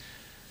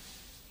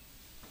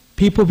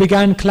 People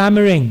began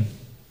clamoring.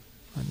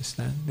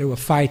 Understand? They were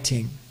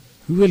fighting.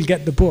 Who will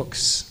get the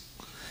books?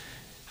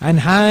 And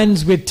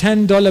hands with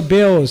 $10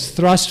 bills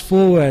thrust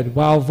forward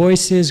while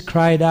voices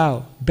cried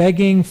out,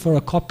 begging for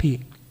a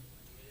copy.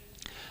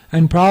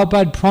 And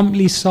Prabhupada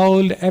promptly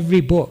sold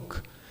every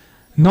book,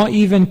 not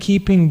even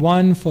keeping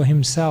one for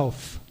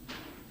himself.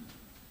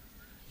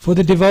 For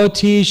the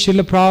devotees,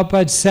 Srila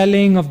Prabhupada's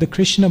selling of the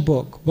Krishna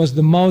book was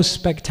the most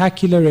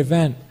spectacular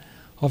event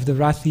of the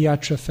Rath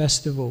Yatra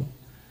festival.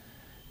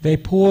 They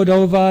pored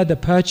over the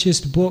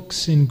purchased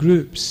books in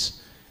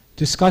groups,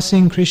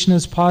 discussing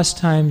Krishna's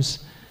pastimes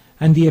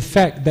and the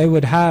effect they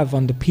would have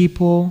on the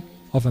people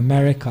of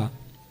America.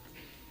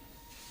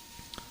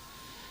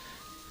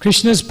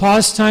 Krishna's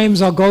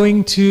pastimes are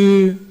going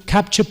to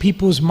capture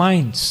people's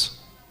minds.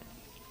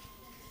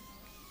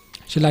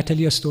 Shall I tell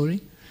you a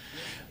story?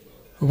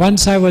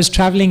 Once I was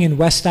traveling in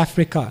West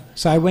Africa,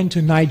 so I went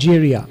to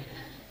Nigeria.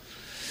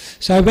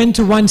 So I went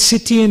to one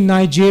city in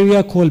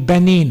Nigeria called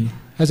Benin.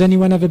 Has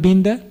anyone ever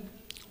been there?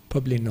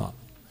 Probably not.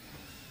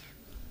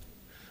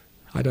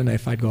 I don't know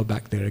if I'd go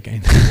back there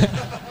again.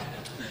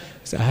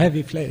 It's a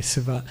heavy place,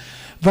 but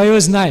it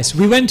was nice.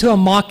 We went to a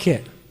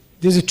market.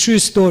 This is a true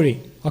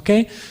story,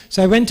 okay?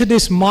 So I went to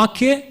this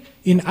market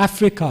in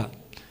Africa.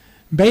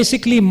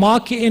 Basically,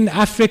 market in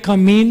Africa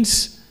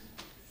means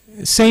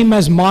same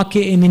as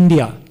market in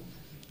India.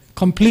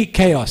 Complete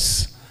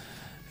chaos,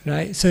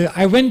 right? So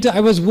I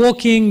was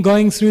walking,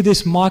 going through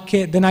this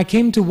market, then I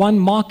came to one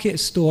market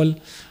stall.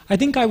 I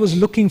think I was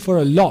looking for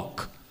a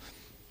lock.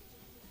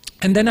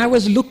 And then I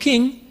was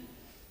looking,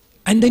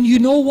 and then you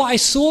know what I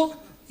saw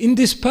in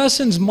this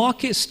person's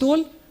market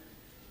stall?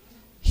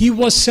 He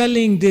was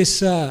selling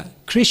this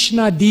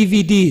Krishna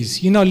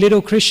DVDs. You know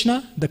Little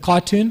Krishna, the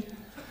cartoon?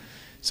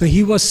 So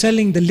he was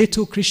selling the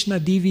Little Krishna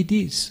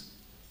DVDs.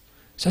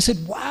 So I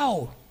said,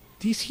 wow,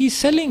 he's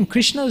selling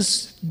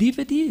Krishna's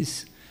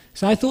DVDs.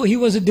 So I thought he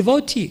was a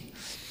devotee.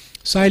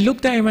 So I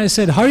looked at him and I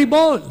said, Hari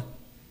Bol.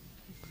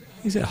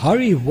 He said,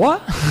 Hari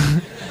what?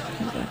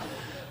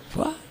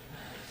 What?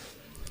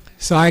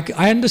 So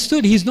I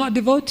understood he's not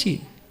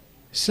devotee.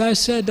 So I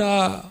said,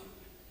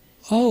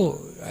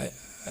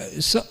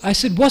 so I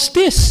said, what's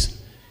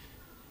this?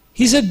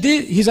 He said,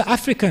 he's an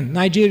African,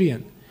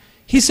 Nigerian.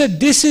 He said,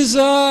 this is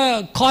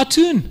a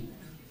cartoon.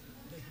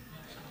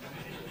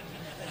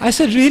 I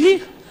said,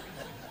 really?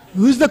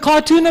 Who's the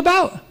cartoon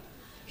about?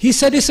 He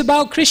said, it's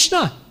about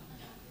Krishna.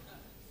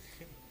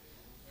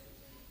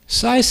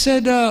 So I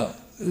said,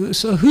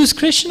 so who's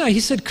Krishna? He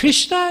said,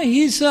 Krishna,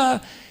 he's,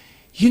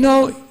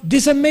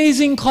 this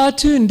amazing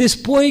cartoon, this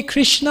boy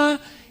Krishna,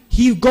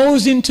 he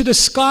goes into the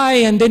sky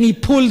and then he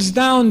pulls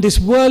down this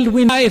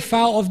whirlwind life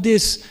out of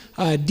this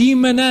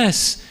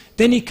demoness.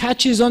 Then he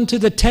catches onto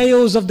the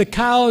tails of the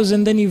cows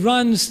and then he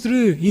runs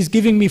through. He's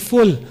giving me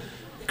full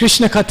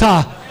Krishna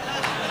Katha.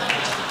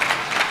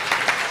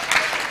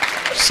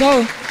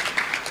 So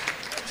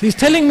he's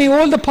telling me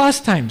all the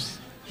pastimes.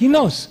 He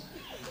knows.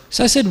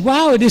 So I said,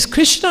 wow, this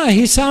Krishna,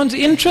 he sounds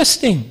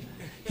interesting.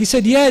 He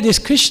said, yeah, this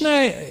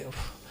Krishna.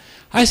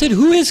 I said,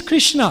 who is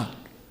Krishna?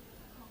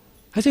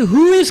 I said,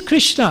 who is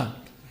Krishna?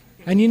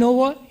 And you know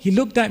what? He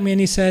looked at me and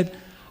he said,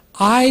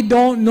 I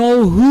don't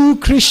know who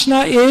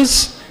Krishna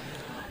is,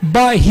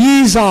 but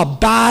he's a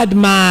bad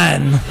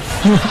man.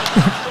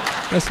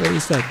 That's what he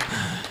said.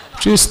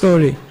 True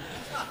story.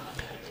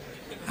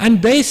 And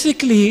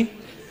basically,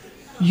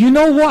 You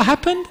know what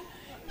happened?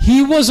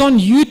 He was on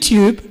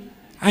YouTube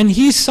and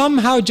he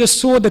somehow just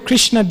saw the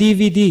Krishna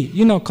DVD,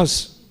 you know,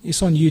 because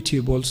it's on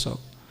YouTube also.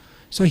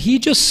 So he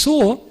just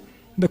saw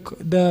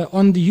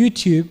on the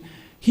YouTube,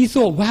 he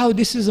thought, wow,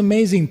 this is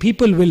amazing,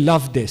 people will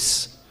love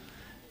this.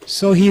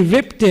 So he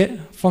ripped it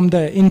from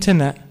the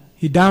internet,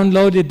 he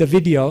downloaded the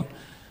video,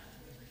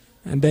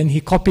 and then he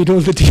copied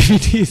all the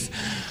DVDs,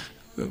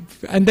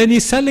 and then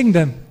he's selling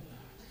them.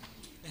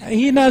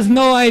 He has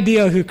no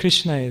idea who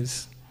Krishna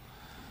is.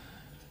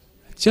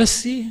 Just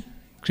see,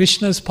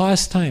 Krishna's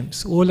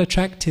pastimes, all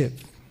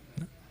attractive.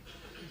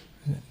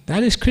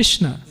 That is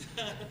Krishna.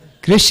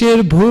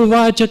 Krishir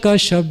bhuvachaka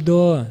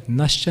shabdo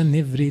nascha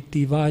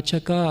nivriti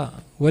vachaka.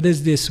 What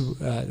does this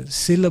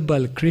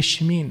syllable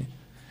Krish mean?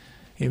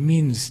 It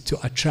means to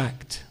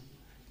attract.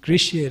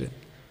 Krishir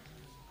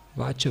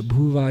vacha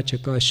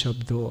bhuvachaka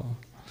shabdo.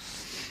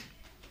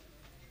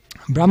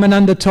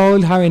 Brahmananda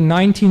told how in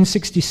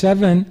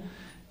 1967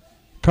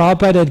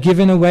 Prabhupada had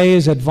given away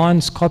his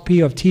advanced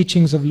copy of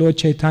Teachings of Lord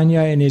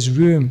Chaitanya in his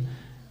room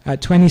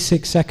at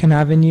 26 2nd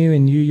Avenue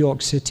in New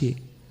York City.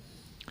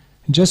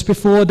 Just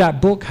before that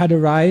book had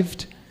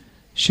arrived,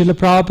 Srila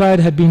Prabhupada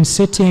had been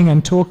sitting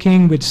and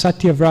talking with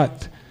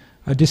Satyavrat,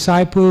 a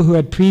disciple who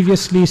had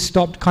previously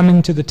stopped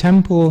coming to the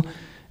temple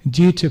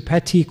due to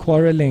petty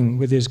quarreling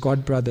with his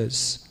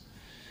godbrothers.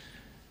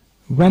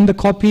 When the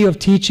copy of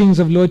Teachings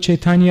of Lord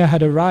Chaitanya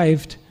had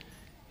arrived,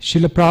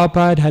 Srila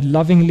Prabhupada had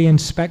lovingly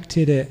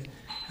inspected it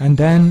and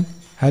then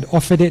had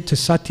offered it to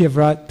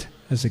Satyavrat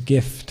as a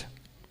gift.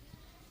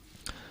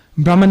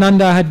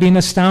 Brahmananda had been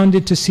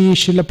astounded to see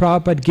Srila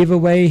Prabhupada give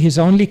away his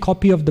only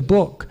copy of the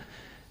book.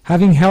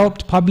 Having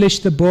helped publish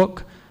the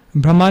book,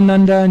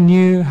 Brahmananda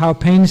knew how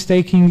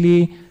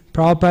painstakingly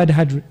Prabhupada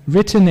had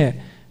written it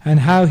and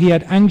how he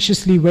had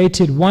anxiously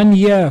waited 1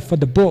 year for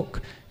the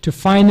book to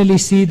finally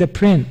see the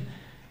print.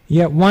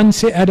 Yet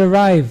once it had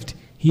arrived,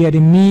 he had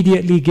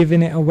immediately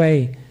given it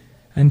away,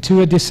 and to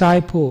a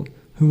disciple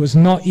who was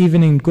not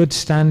even in good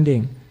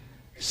standing.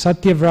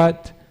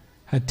 Satyavrat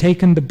had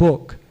taken the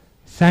book,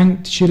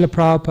 thanked Srila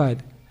Prabhupada,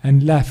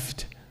 and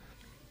left,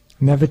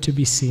 never to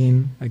be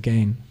seen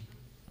again.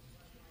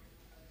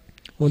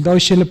 Although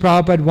Srila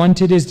Prabhupada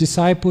wanted his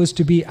disciples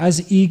to be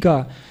as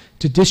eager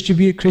to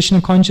distribute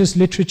Krishna conscious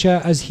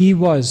literature as he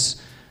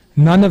was,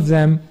 none of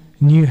them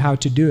knew how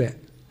to do it.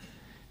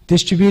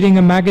 Distributing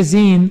a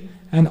magazine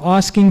and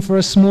asking for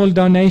a small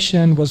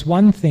donation was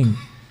one thing,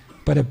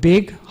 but a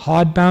big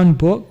hardbound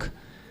book?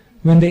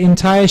 When the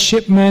entire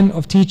shipment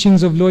of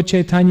Teachings of Lord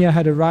Chaitanya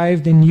had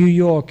arrived in New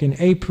York in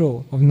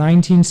April of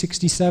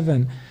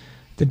 1967,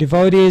 the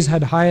devotees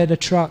had hired a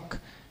truck,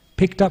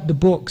 picked up the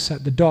books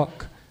at the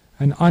dock,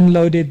 and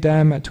unloaded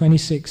them at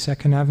 26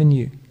 2nd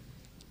Avenue.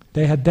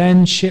 They had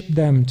then shipped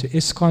them to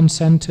Iskcon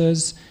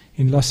centers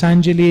in Los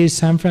Angeles,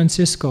 San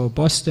Francisco,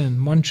 Boston,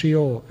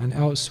 Montreal, and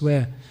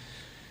elsewhere.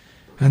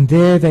 And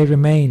there they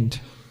remained.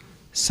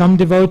 Some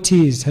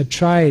devotees had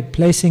tried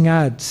placing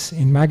ads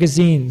in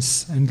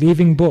magazines and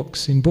leaving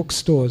books in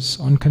bookstores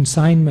on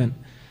consignment,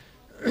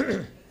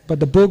 but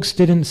the books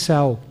didn't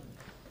sell.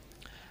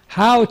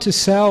 How to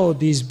sell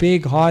these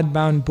big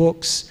hardbound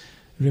books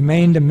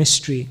remained a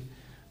mystery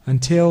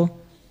until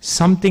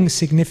something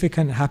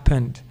significant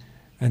happened,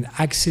 an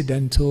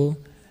accidental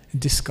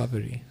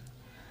discovery.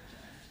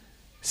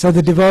 So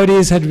the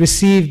devotees had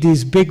received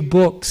these big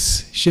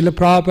books, Srila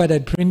Prabhupada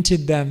had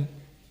printed them,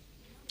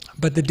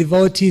 but the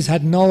devotees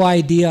had no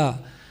idea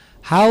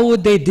how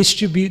would they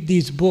distribute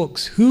these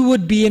books, who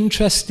would be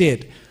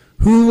interested,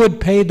 who would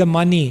pay the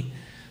money,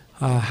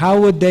 how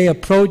would they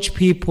approach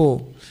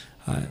people.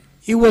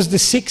 It was the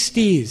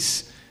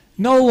 60s,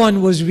 no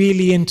one was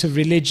really into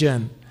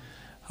religion.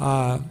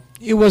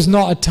 It was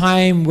not a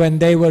time when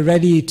they were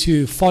ready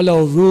to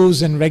follow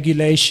rules and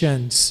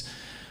regulations.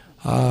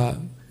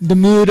 The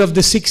mood of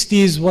the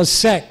 60s was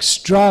sex,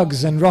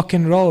 drugs, and rock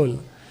and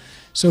roll.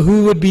 So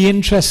who would be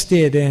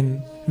interested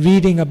in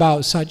reading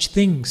about such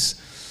things?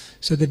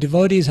 So the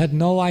devotees had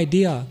no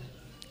idea.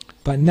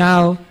 But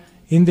now,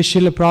 in the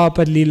Srila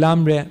Prabhupada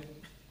Lilamrita,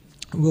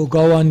 we'll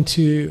go on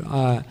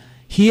to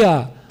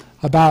hear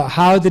about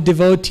how the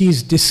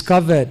devotees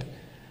discovered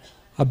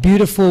a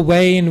beautiful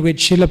way in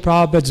which Srila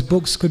Prabhupada's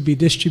books could be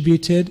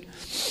distributed.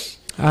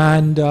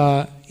 And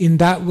in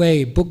that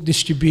way, book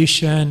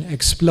distribution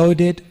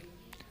exploded.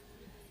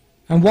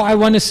 And what I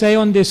want to say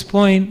on this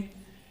point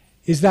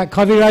is that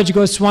Kaviraj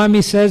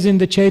Goswami says in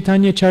the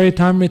Chaitanya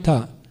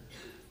Charitamrita,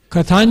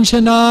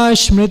 Kathanchana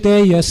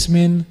smrite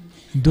yasmin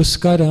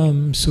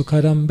duskaram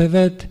sukharam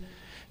bhavet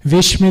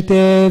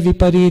vishmite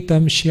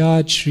viparitam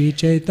shyat Sri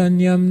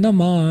Chaitanyam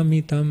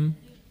namamitam.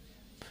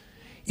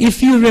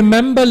 If you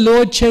remember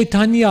Lord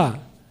Chaitanya,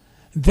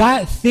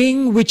 that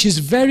thing which is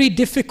very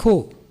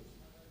difficult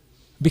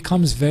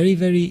becomes very,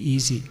 very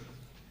easy.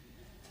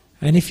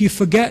 And if you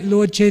forget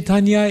Lord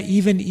Chaitanya,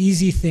 even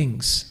easy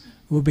things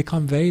will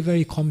become very,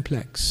 very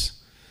complex.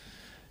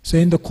 So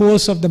in the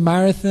course of the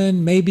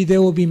marathon, maybe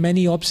there will be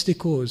many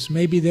obstacles,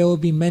 maybe there will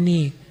be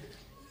many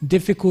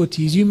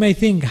difficulties. You may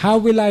think, how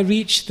will I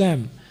reach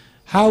them?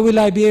 How will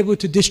I be able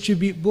to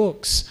distribute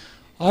books?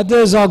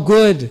 Others are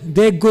good,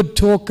 they're good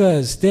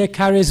talkers, they're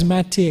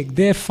charismatic,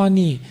 they're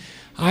funny.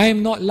 I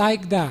am not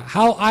like that.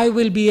 How I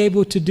will be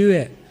able to do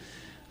it?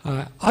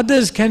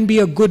 Others can be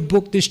a good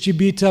book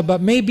distributor, but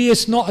maybe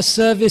it's not a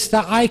service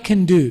that I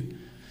can do.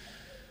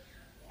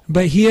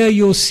 But here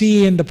you'll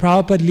see in the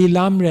Prabhupada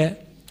Lilamrit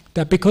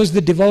that because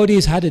the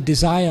devotees had a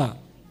desire,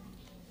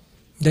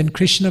 then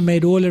Krishna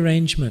made all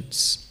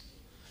arrangements.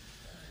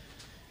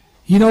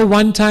 You know,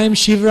 one time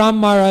Shivaram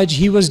Maharaj,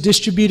 he was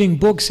distributing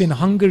books in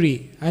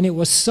Hungary, and it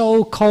was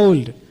so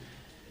cold.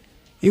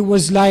 It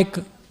was like,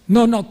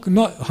 no,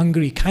 not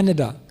Hungary,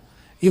 Canada.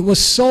 It was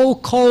so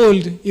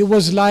cold, it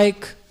was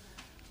like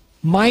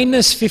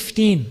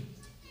 -15.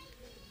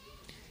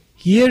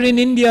 Here in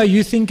India,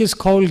 you think it's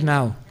cold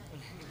now.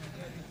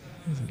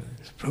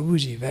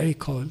 Prabhuji, very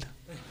cold.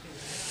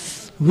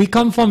 We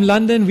come from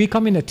London, we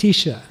come in a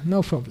t-shirt,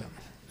 no problem.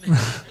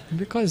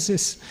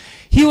 Because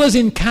he was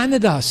in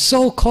Canada,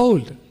 so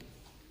cold.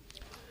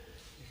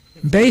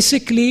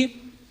 Basically,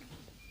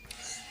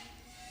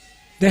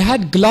 they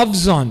had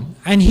gloves on,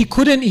 and he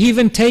couldn't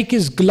even take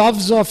his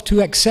gloves off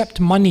to accept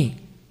money.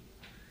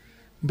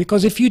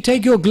 Because if you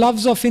take your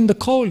gloves off in the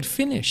cold,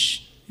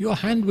 finish. Your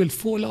hand will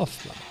fall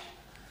off.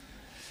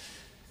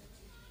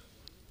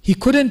 He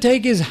couldn't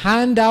take his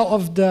hand out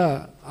of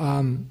the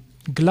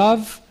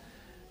glove.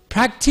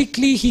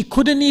 Practically, he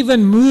couldn't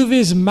even move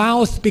his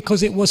mouth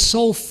because it was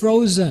so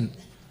frozen.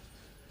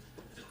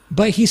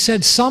 But he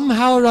said,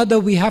 somehow or other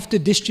we have to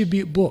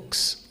distribute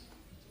books.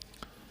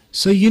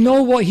 So you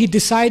know what he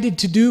decided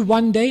to do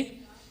one day?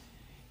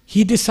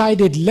 He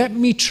decided, let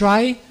me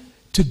try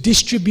to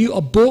distribute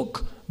a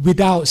book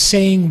without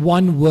saying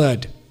one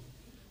word.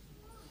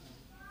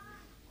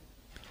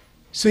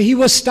 So he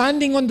was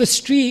standing on the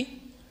street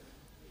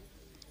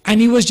and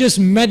he was just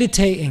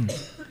meditating.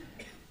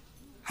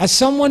 As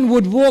someone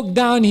would walk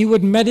down, he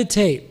would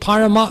meditate,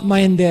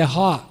 Paramatma in their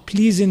heart,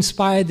 please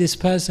inspire this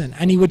person.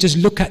 And he would just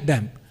look at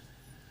them.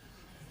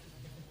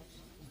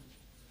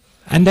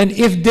 And then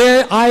if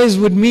their eyes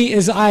would meet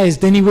his eyes,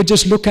 then he would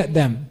just look at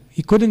them.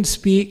 He couldn't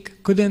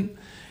speak, couldn't.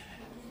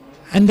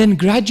 And then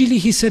gradually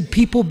he said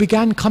people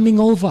began coming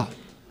over.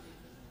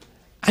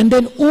 And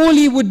then all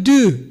he would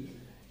do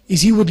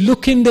is he would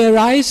look in their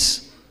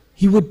eyes,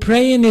 he would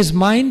pray in his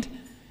mind,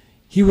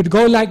 he would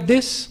go like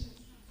this,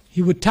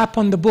 he would tap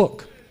on the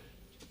book.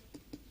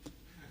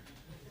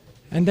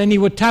 And then he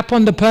would tap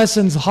on the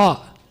person's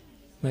heart,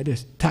 like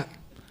this, tap.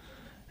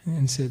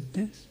 And said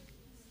this.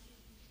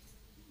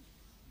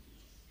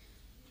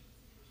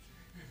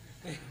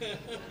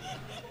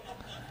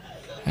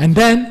 And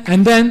then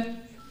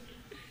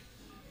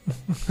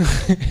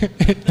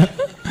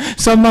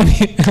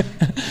somebody,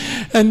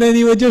 and then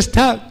he would just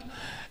tap,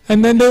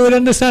 and then they would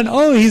understand,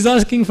 oh, he's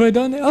asking for a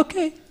donation,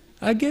 okay,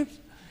 I give.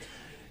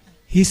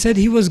 He said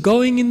he was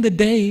going in the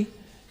day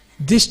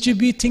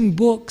distributing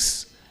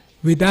books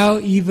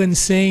without even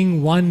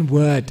saying one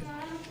word.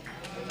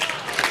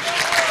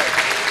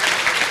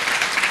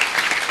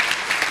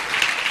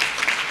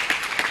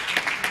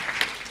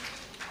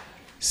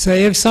 So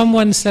if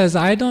someone says,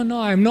 I don't know,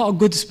 I'm not a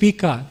good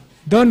speaker,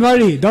 don't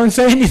worry, don't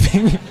say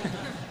anything.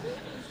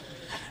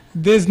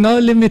 There's no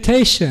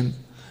limitation.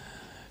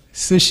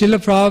 So Srila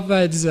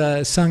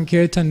Prabhupada's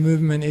Sankirtan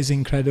movement is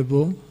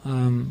incredible.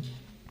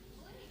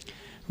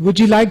 Would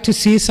you like to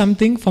see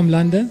something from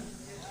London?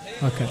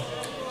 Okay.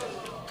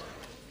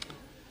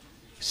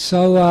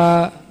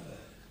 So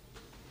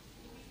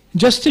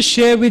just to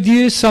share with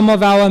you some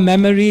of our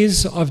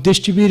memories of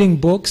distributing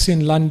books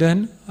in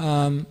London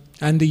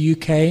and the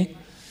UK,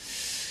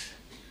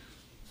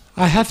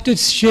 I have to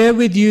share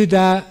with you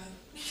that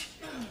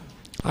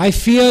I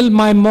feel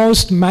my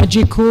most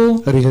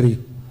magical,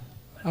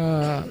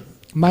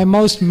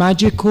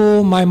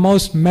 my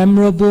most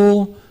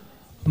memorable,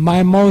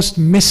 my most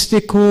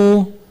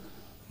mystical,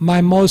 my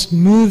most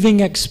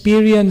moving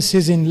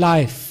experiences in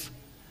life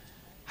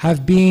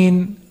have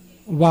been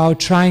while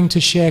trying to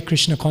share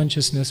Krishna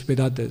consciousness with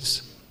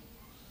others.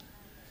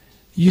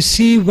 You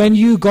see, when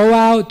you go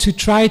out to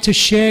try to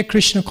share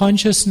Krishna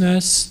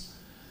consciousness,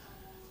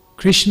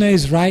 Krishna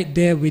is right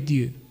there with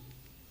you.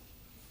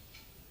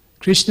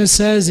 Krishna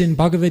says in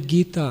Bhagavad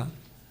Gita,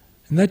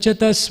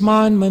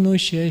 Nachatasman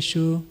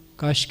manusheshu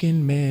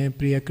kashkin me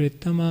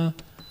priyakritama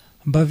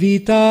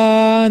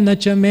bhavita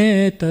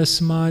nachame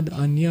tasmad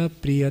anya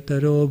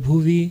priyataro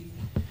bhuvi.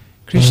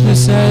 Krishna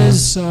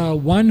says,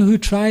 one who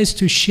tries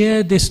to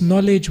share this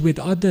knowledge with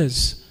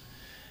others,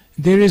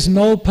 there is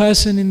no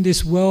person in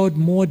this world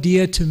more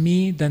dear to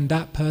me than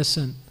that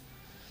person.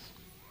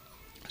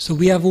 So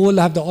we all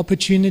have the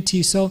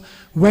opportunity. So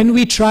when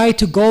we try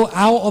to go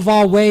out of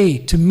our way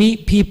to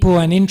meet people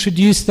and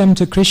introduce them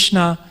to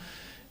Krishna,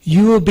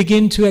 you will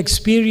begin to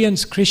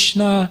experience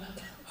Krishna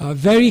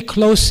very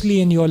closely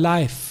in your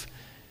life.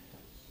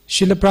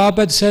 Srila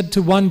Prabhupada said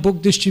to one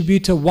book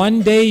distributor,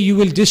 one day you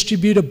will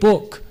distribute a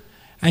book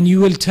and you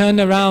will turn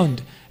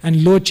around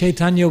and Lord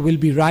Chaitanya will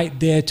be right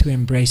there to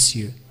embrace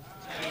you.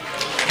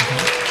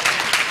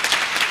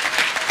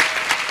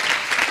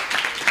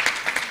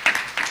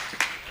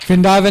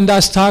 Vrindavan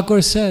Das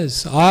Thakur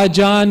says,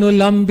 Ajanu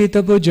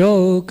lambita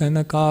pujo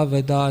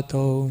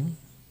kanakavadato.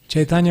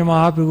 Chaitanya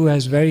Mahaprabhu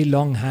has very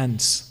long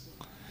hands.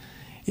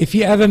 If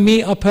you ever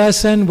meet a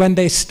person, when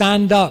they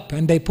stand up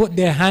and they put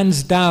their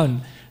hands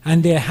down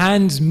and their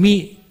hands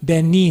meet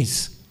their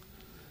knees,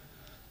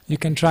 you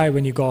can try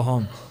when you go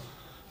home.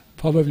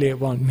 Probably it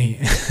won't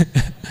meet.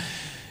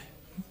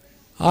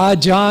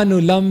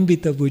 Ajanu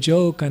lambita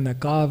pujo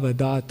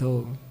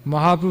kanakavadato.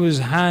 Mahaprabhu's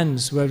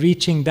hands were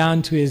reaching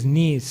down to his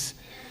knees.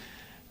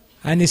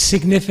 And it's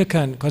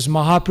significant because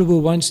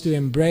Mahaprabhu wants to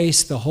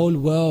embrace the whole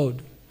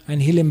world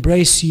and he'll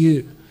embrace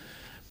you.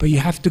 But you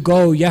have to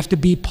go, you have to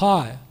be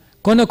part.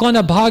 Kona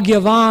kona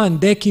bhagyavan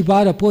deki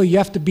barapo. You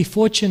have to be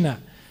fortunate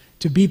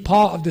to be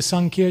part of the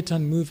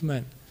Sankirtan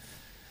movement.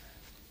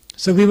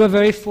 So we were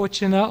very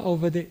fortunate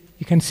over the,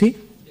 you can see?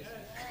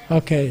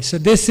 Okay, so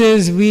this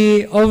is,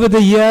 over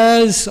the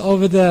years,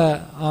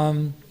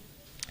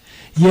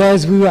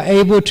 we were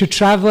able to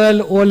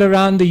travel all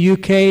around the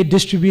UK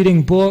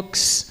distributing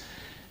books,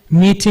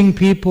 meeting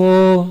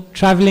people,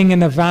 traveling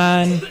in a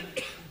van.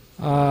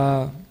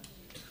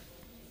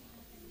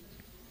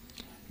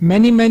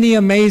 Many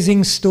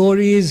amazing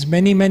stories,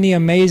 many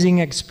amazing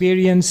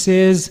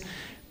experiences.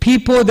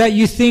 People that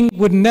you think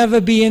would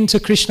never be into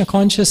Krishna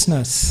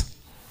consciousness.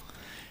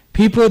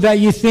 People that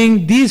you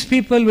think, these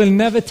people will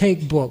never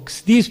take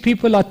books. These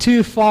people are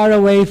too far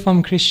away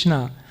from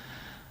Krishna.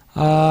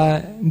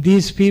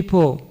 These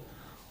people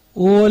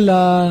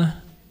all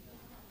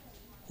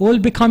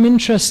become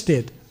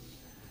interested.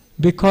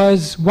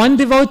 Because one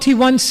devotee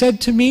once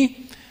said to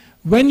me,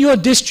 when you're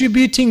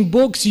distributing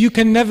books, you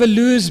can never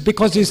lose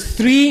because it's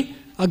 3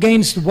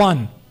 against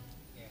 1.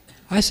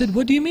 I said,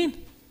 what do you mean?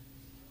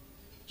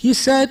 He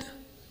said,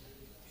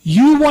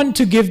 you want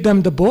to give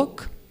them the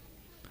book,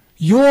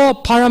 your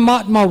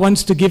Paramatma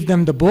wants to give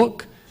them the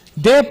book,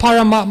 their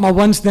Paramatma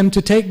wants them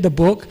to take the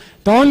book,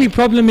 the only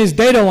problem is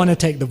they don't want to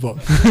take the book.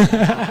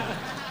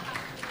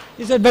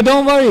 He said, but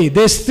don't worry,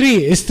 there's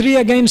 3, it's 3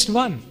 against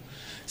 1.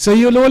 So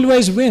you'll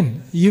always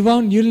win.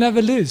 You'll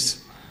never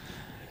lose.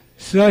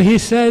 So he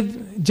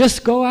said,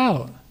 just go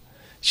out.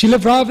 Srila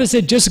Prabhupada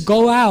said, just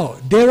go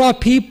out. There are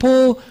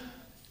people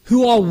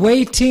who are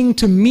waiting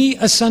to meet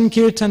a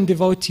Sankirtan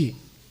devotee.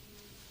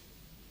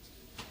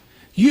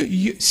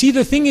 You see,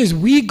 the thing is,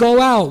 we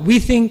go out, we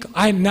think,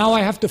 now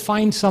I have to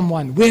find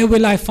someone. Where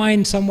will I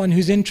find someone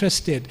who's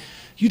interested?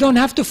 You don't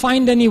have to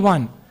find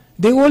anyone.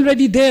 They're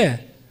already there.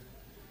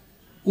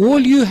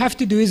 All you have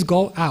to do is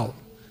go out.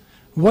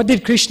 What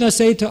did Krishna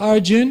say to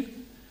Arjun?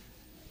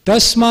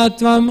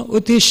 Tasmatvam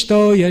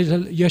utishto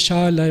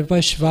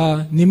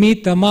yashalavashva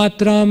nimitta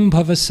matram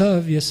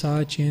bhavasavya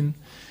sachin.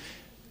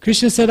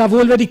 Krishna said, I've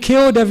already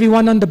killed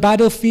everyone on the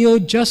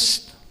battlefield,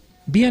 just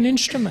be an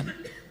instrument.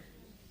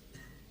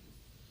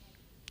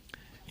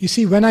 You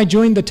see, when I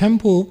joined the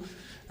temple,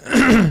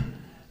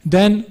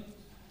 then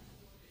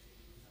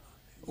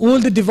all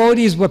the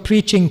devotees were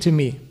preaching to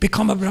me,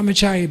 become a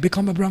brahmachari,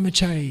 become a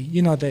brahmachari.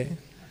 You know,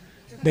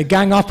 they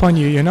gang up on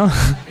you, you know.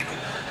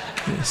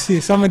 See,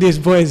 some of these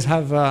boys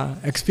have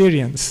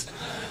experience.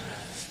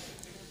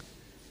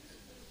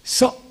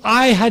 So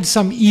I had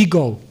some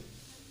ego.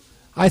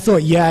 I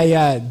thought,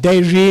 yeah,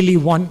 they really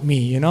want me,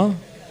 you know.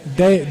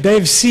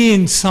 They've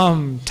seen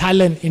some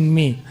talent in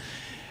me.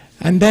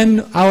 And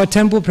then our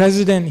temple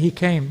president, he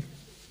came.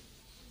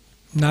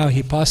 Now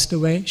he passed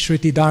away,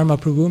 Shruti Dharma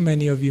Prabhu,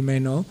 many of you may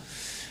know.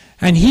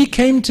 And he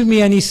came to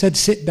me and he said,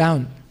 sit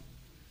down.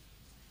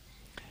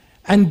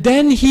 And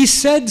then he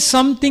said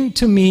something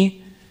to me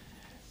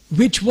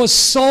which was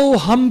so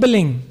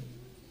humbling,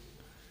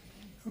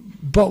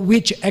 but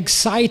which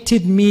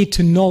excited me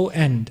to no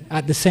end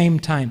at the same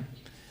time.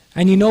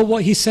 And you know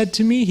what he said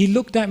to me? He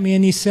looked at me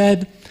and he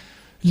said,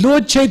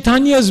 Lord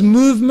Chaitanya's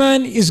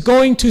movement is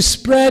going to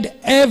spread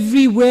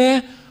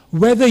everywhere,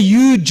 whether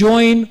you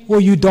join or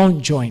you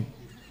don't join.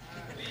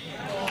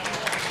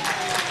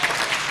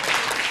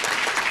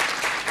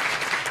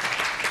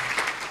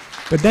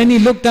 But then he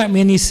looked at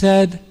me and he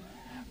said,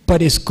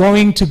 but it's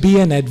going to be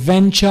an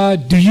adventure.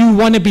 Do you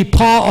want to be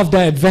part of the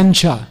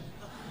adventure?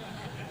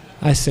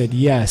 I said,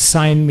 yes,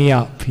 sign me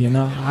up, you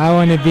know. I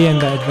want to be in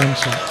the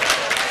adventure.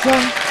 So,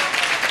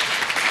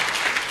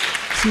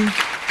 see,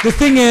 the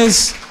thing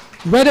is,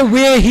 whether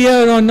we're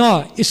here or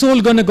not, it's all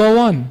going to go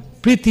on.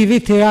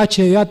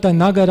 Prithiviteyache yata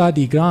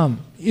nagaradi gram.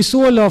 It's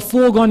all a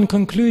foregone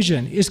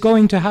conclusion. It's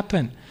going to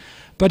happen.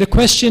 But the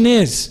question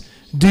is,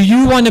 do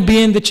you want to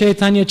be in the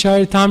Chaitanya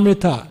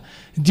Charitamrita?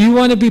 Do you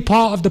want to be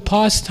part of the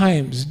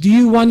pastimes? Do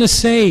you want to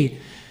say,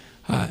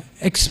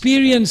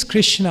 experience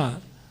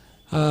Krishna?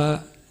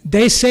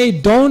 They say,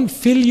 don't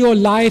fill your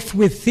life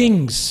with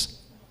things.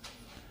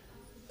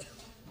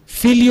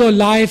 Fill your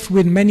life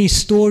with many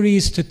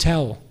stories to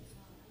tell.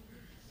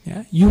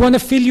 Yeah? You want to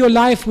fill your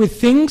life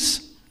with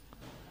things?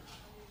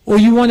 Or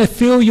you want to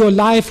fill your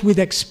life with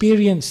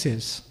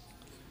experiences?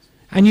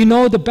 And you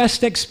know the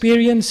best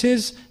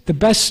experiences, the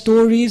best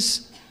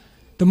stories,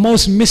 the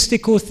most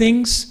mystical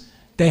things,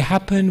 they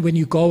happen when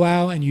you go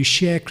out and you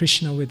share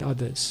Krishna with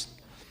others.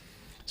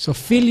 So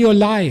fill your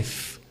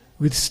life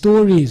with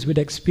stories, with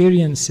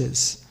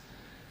experiences.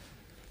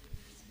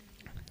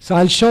 So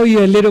I'll show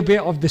you a little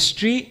bit of the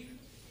street,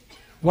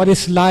 what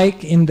it's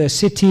like in the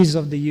cities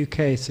of the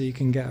UK, so you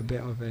can get a bit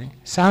of a...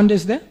 Sound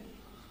is there?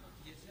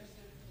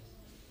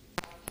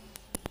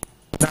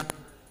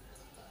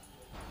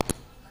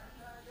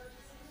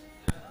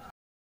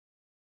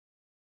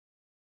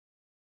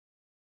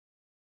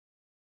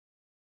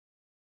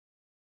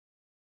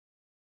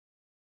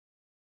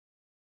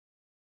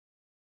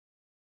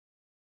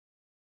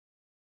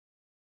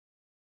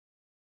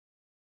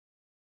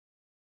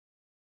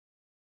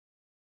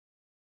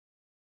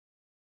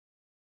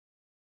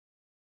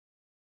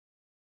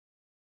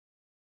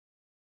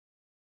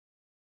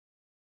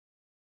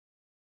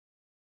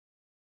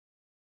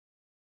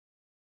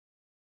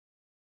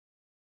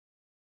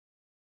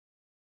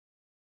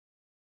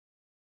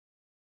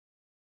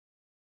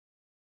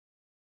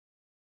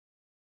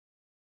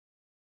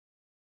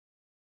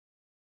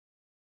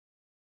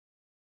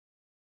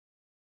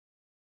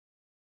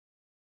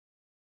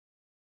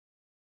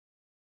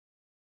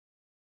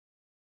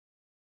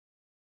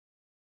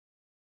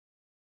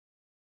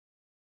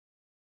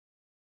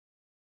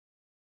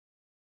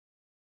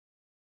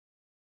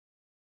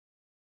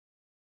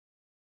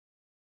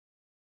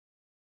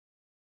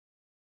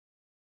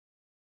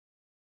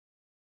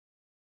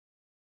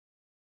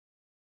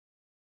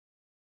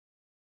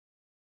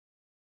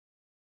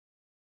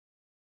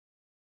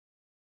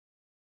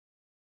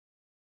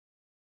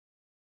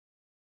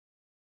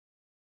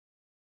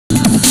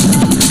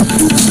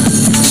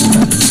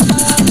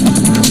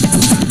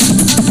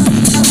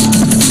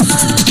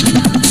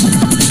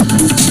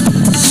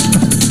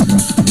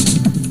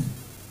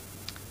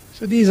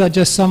 So these are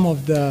just some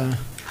of the...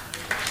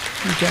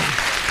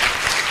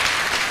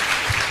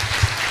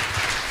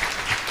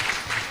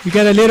 You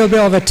get a little bit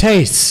of a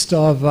taste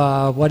of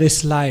what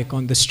it's like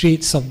on the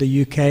streets of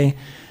the UK.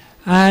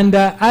 And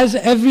as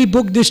every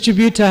book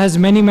distributor has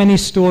many, many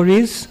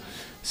stories,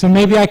 so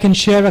maybe I can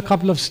share a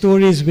couple of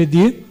stories with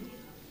you.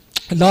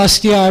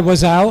 Last year I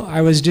was out,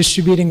 I was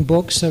distributing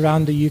books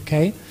around the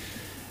UK.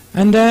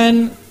 And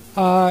then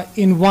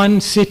in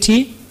one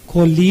city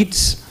called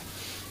Leeds,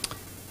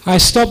 I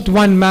stopped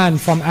one man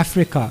from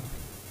Africa.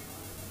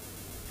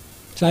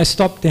 So I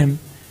stopped him.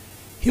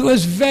 He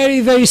was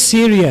very, very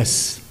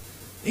serious,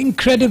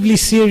 incredibly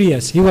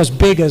serious. He was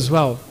big as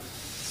well.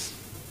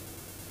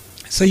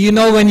 So you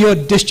know when you're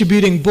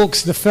distributing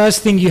books, the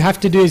first thing you have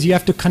to do is you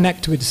have to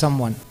connect with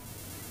someone.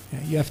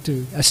 You have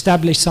to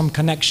establish some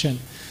connection.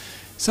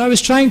 So I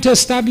was trying to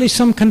establish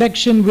some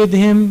connection with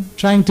him,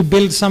 trying to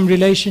build some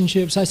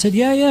relationships. I said,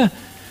 yeah.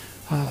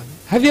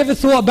 Have you ever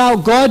thought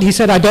about God? He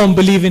said, I don't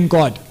believe in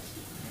God.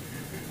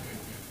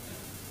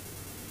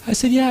 I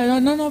said, yeah,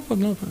 no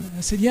problem. I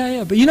said,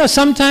 yeah. But you know,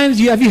 sometimes,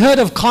 have you heard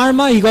of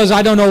karma? He goes,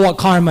 I don't know what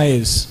karma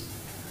is.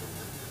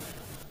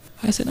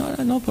 I said,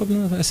 no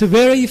problem. I said,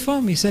 where are you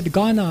from? He said,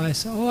 Ghana. I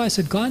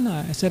said,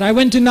 Ghana. I said, I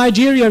went to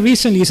Nigeria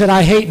recently. He said,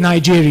 I hate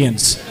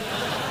Nigerians.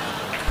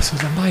 I said,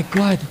 oh my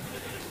God.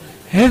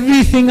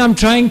 Everything I'm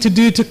trying to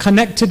do to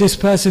connect to this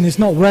person is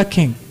not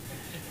working.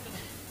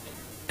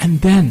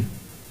 And then,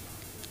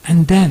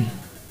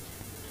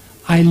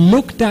 I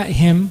looked at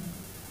him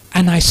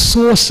and I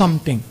saw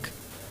something.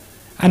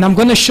 And I'm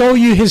going to show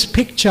you his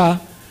picture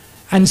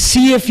and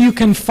see if you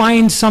can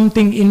find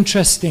something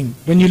interesting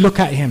when you look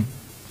at him.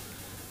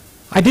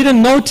 I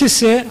didn't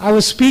notice it, I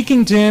was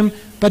speaking to him,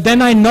 but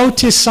then I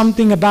noticed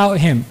something about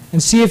him.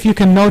 And see if you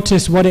can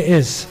notice what it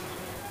is.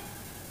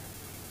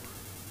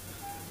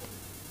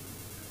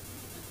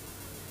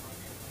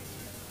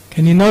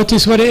 Can you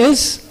notice what it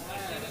is?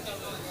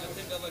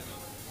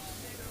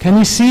 Can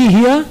you see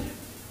here?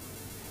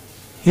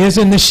 Here's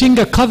a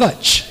Nishinga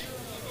Kavach.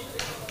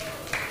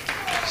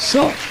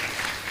 So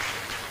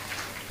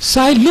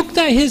I looked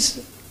at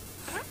his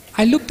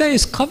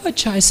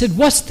kavach. I said,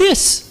 what's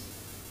this?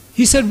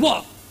 He said,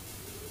 what?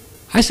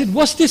 I said,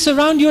 what's this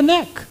around your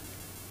neck?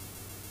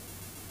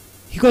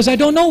 He goes, I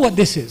don't know what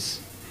this is.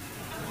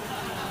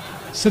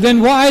 So then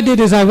what I did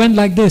is I went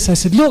like this. I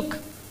said, look.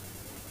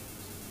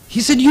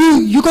 He said,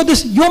 you got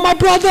this, you're my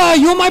brother,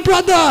 you're my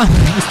brother.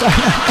 So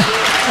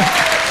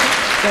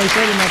I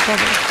showed him my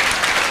kavach.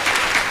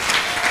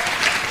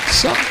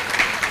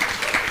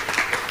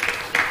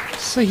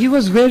 So he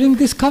was wearing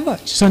this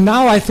kavach. So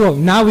now I thought,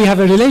 now we have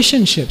a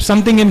relationship,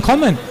 something in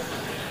common.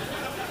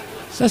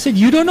 So I said,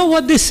 you don't know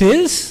what this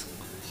is?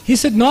 He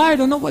said, no, I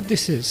don't know what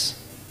this is.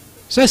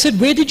 So I said,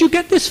 where did you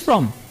get this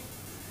from?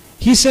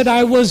 He said,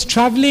 I was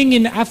traveling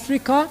in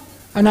Africa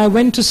and I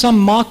went to some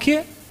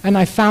market and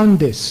I found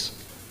this.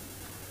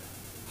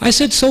 I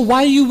said, so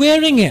why are you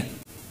wearing it?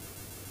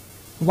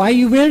 Why are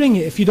you wearing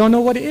it if you don't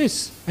know what it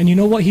is? And you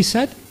know what he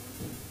said?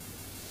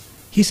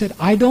 He said,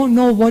 I don't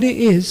know what it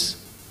is.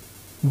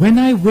 When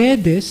I wear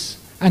this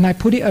and I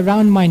put it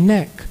around my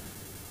neck,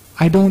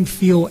 I don't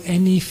feel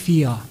any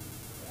fear.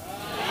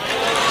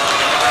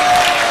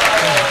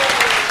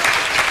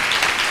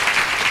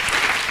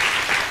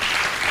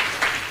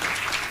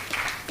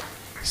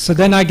 So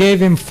then I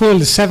gave him full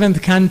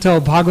 7th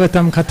canto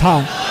Bhagavatam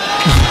Katha.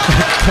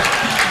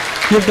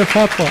 Give the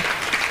purple.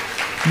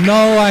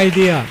 No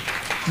idea.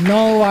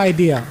 No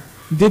idea.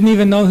 Didn't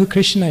even know who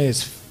Krishna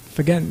is.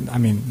 Forget,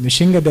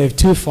 Nishingadev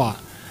too far.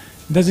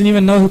 Doesn't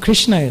even know who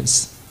Krishna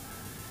is.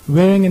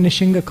 Wearing a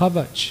Nishinga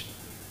kavach.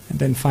 And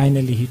then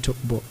finally he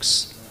took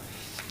books.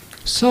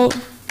 So,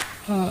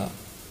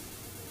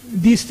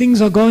 these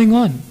things are going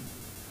on.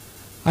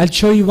 I'll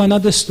show you one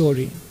other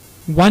story.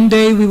 One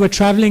day we were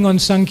traveling on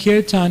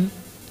Sankirtan.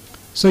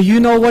 So you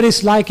know what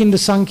it's like in the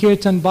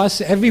Sankirtan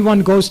bus.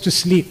 Everyone goes to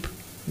sleep,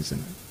 isn't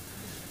it?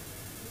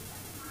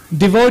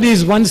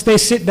 Devotees, once they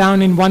sit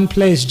down in one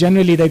place,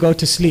 generally they go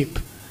to sleep.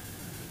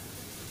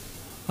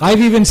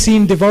 I've even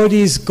seen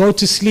devotees go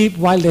to sleep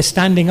while they're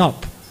standing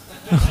up.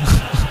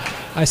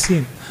 I've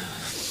seen.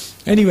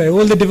 Anyway,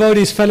 all the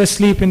devotees fell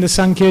asleep in the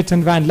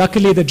Sankirtan van.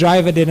 Luckily the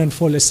driver didn't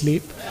fall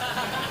asleep.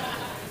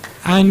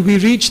 And we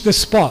reached the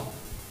spot.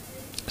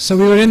 So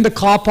we were in the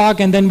car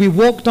park and then we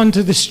walked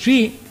onto the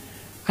street.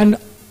 And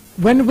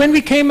when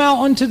we came out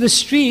onto the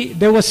street,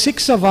 there were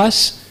 6 of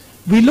us.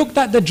 We looked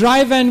at the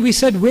driver and we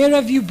said, "Where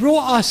have you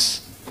brought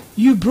us?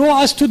 You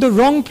brought us to the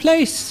wrong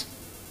place."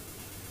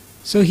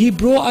 So he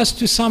brought us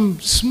to some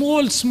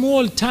small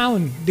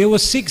town. There were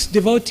 6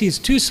 devotees,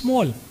 too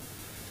small.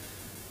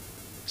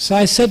 So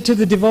I said to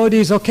the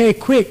devotees, "Okay,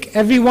 quick,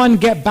 everyone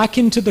get back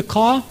into the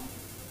car.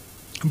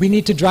 We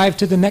need to drive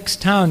to the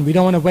next town. We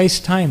don't want to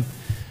waste time."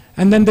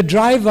 And then the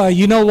driver,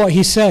 you know what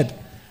he said?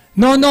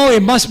 No,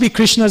 it must be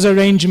Krishna's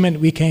arrangement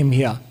we came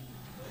here.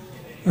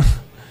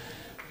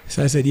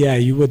 So I said, yeah,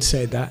 you would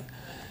say that.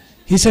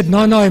 He said,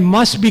 no, it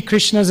must be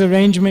Krishna's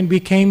arrangement we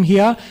came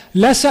here.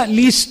 Let's at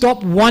least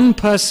stop one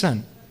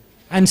person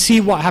and see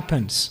what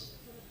happens.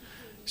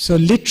 So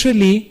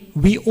literally,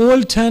 we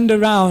all turned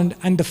around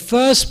and the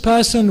first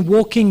person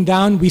walking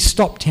down, we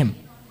stopped him.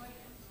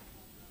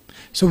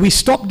 So we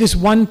stopped this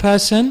one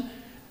person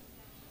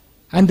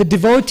and the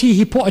devotee,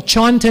 he put a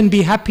chant and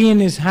be happy in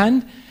his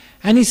hand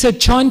and he said,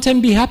 chant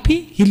and be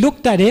happy. He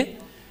looked at it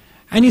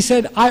and he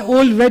said, I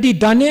already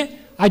done it.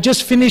 I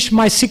just finished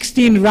my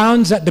 16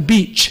 rounds at the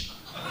beach.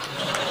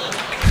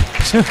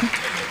 So,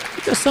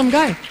 just some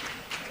guy.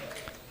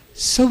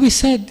 So we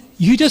said,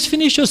 you just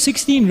finished your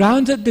 16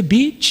 rounds at the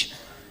beach?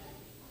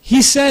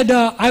 He said,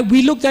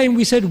 we looked at him,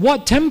 we said,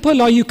 what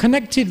temple are you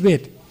connected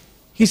with?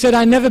 He said,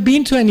 I've never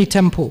been to any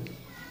temple.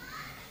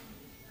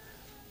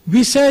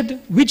 We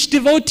said, which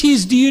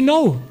devotees do you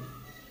know?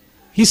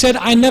 He said,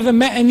 I never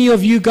met any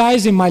of you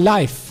guys in my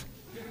life.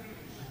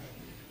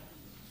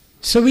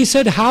 So we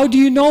said, how do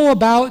you know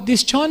about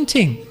this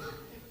chanting?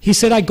 He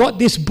said, I got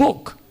this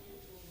book,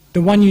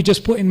 the one you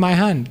just put in my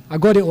hand. I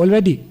got it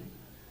already.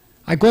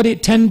 I got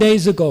it 10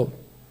 days ago.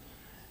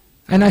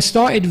 And I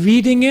started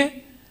reading it,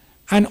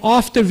 and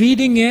after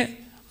reading it,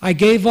 I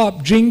gave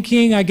up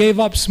drinking, I gave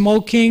up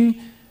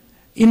smoking.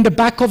 In the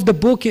back of the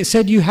book, it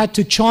said you had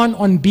to chant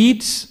on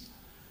beads,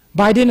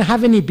 but I didn't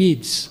have any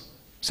beads.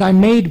 So I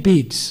made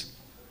beads.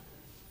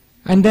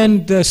 And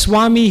then the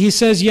Swami, he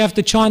says you have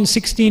to chant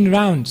 16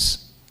 rounds.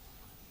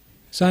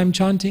 So I'm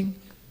chanting.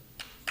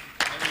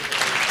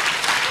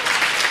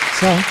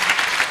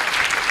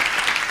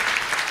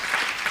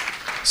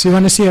 So you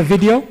want to see a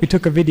video? We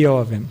took a video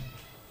of him.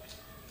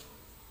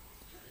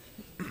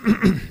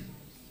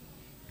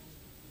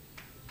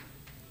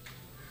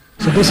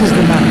 So this is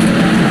the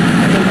man.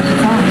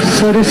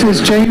 So this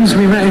is James,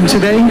 we met him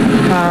today.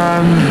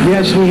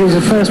 He was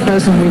the first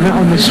person we met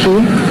on the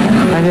street,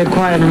 and he had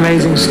quite an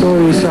amazing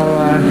story. So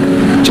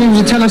James,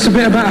 you tell us a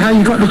bit about how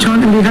you got the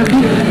chant and be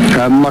happy?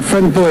 My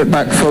friend brought it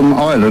back from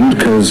Ireland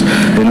because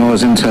I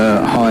was into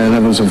higher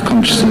levels of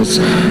consciousness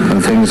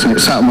and things, and it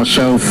sat on my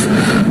shelf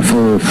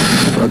for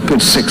a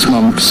good 6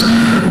 months,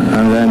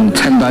 and then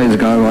 10 days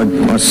ago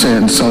I sat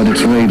and decided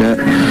to read it,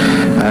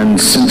 and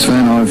since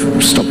then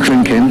I've stopped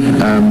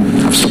drinking,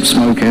 I've stopped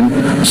smoking,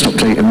 I've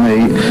stopped eating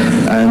meat,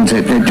 and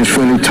it just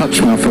really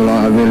touched me. I feel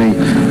like I really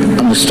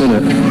understood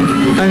it.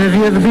 And have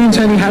you ever been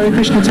to any Hare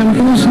Krishna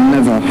temples?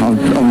 Never.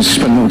 I've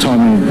obviously spent a lot of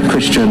time in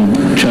Christian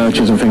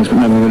churches and things, but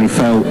never really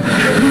felt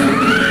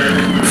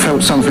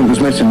something was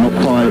missing, not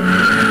quite.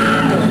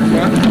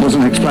 It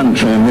wasn't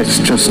explanatory, and it's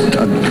just,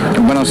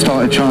 when I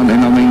started chanting,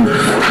 I mean,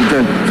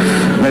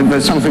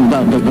 there's something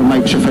about that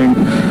makes you think,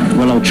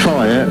 well, I'll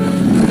try it,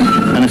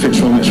 and if it's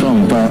wrong, it's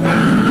wrong, but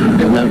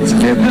it works,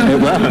 yeah.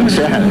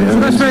 So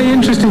that's very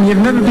interesting. You've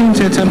never been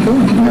to a temple?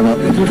 Never.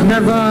 You've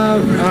never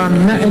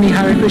met any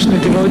Hare Krishna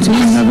devotees?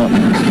 Never.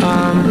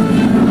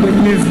 But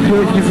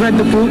you've read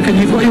the book and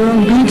you've got your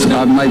own beads?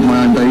 I've made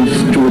my own beads.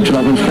 George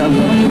Lovin's camp.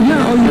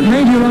 Yeah, you've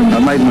made your own? I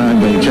made my own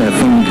beads, yeah.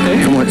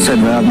 From what it said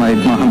there, I've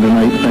made my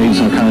 108 beads.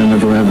 I carry them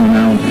everywhere with me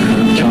now,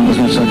 chant as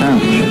much as I can.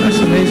 That's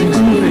amazing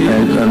story.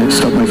 And it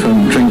stopped me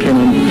from drinking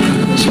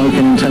and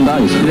smoking in 10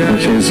 days,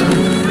 which is...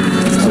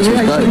 So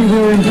we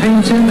were in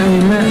Paynton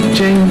and we met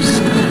James,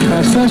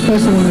 first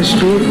person on the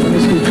street,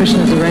 obviously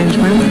Krishna's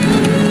arrangement,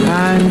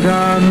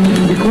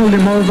 and we called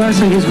him over,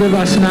 so he's with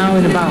us now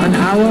in about an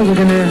hour. We're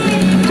going to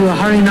to a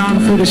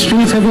Harinam through the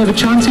streets. Have you ever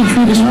chanted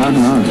through the streets?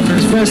 No.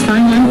 It's the first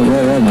time, man?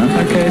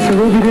 Yeah. Okay, so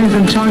we'll be doing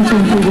some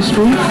chanting through the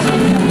streets,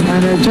 and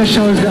it just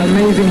shows the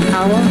amazing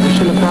power of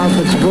Srila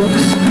Prabhupada's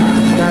books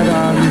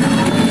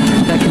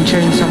that can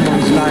change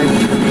someone's life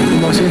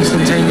almost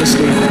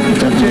instantaneously.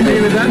 Do you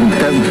agree with that?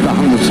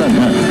 100%,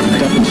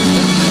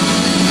 definitely.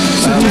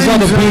 So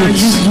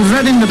you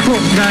read in the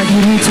book that you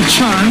need to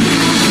chant,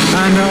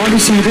 and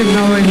obviously you didn't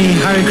know any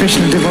Hare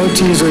Krishna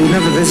devotees, or you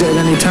never visited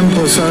any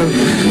temple, so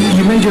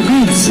you made your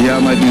beads.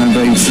 Yeah, I made my own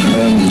beads,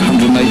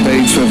 108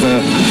 beads with a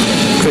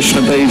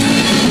Krishna bead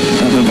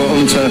at the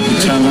bottom to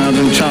turn around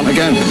and chant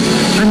again.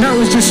 And that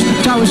was just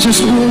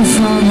all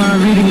from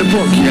reading the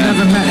book. You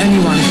never met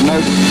anyone. No,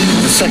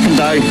 the second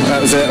day,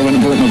 that was it. I went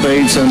and bought my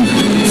beads and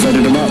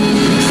threaded them up.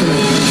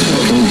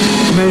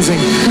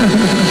 Amazing.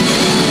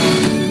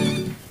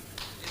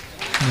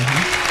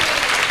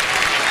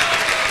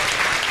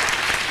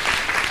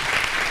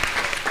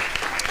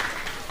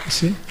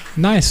 See?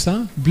 Nice,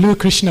 huh? Blue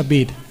Krishna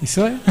bead. You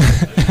saw it?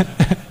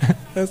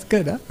 That's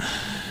good, huh?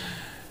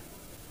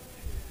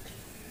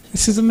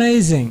 This is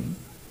amazing.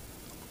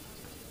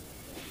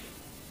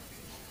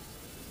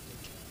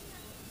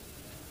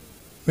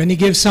 When you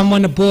give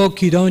someone a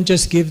book, you don't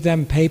just give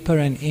them paper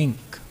and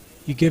ink.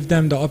 You give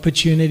them the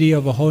opportunity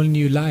of a whole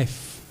new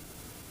life.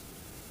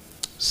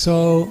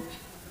 So,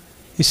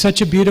 it's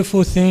such a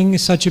beautiful thing,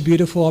 it's such a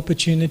beautiful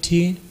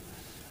opportunity.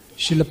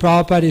 Srila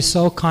Prabhupada is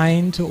so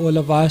kind to all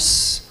of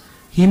us.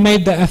 He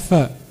made the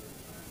effort.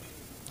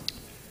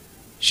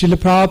 Srila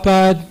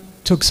Prabhupada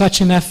took such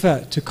an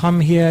effort to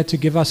come here to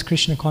give us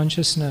Krishna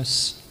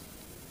consciousness.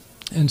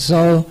 And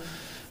so,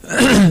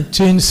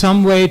 to in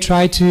some way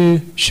try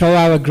to show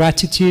our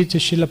gratitude to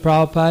Srila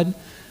Prabhupada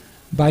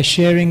by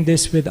sharing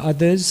this with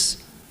others.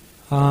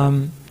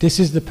 This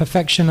is the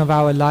perfection of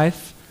our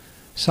life.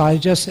 So I'll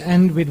just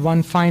end with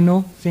one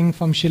final thing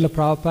from Srila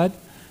Prabhupada.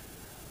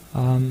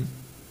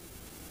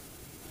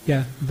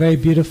 Yeah, very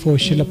beautiful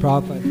Srila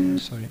Prabhupada.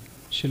 Sorry,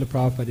 Srila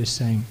Prabhupada is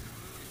saying.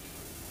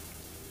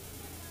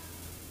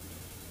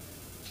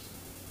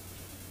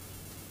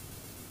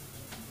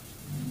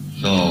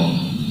 So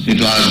it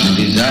was the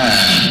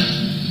desire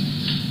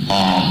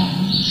of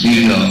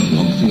Srila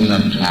Bhaktivinoda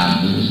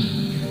Thakur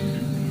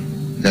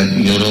that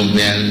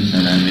Europeans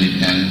and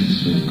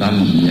Americans would come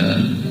here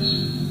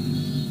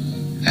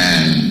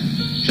and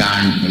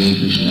chant Hare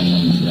Krishna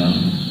mantra.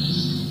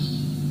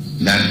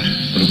 That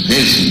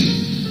professing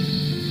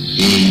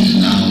is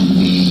now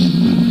being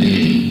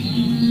fulfilled,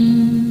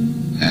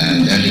 and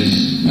that is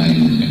my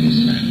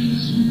satisfaction.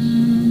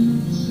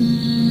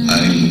 I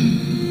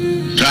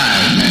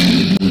tried my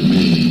little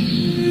bit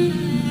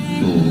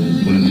to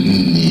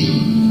fulfill the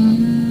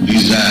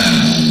desire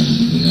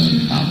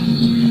of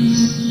Thakur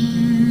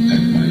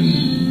at my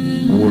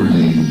old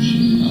age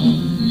of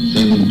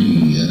 70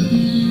 years.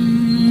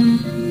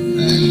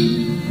 And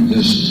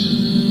just,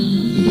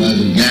 it was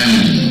a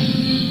gamble,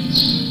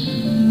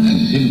 and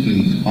simply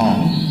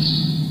thought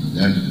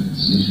that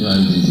this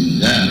was the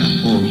desire. Of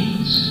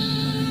course,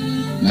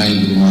 my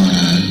Guru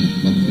Maharaj,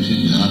 Bhakti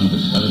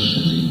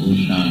Saraswati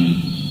Goswami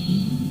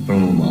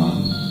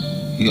Prabhupada,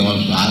 he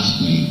also asked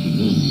me to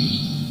do this.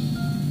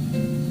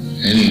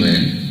 Anyway,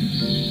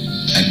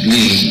 at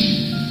least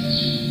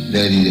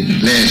there is a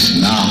place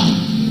now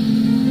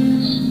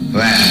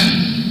where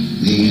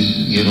these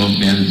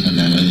Europeans and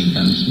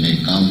Americans may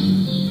come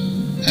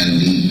and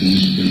live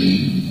peacefully,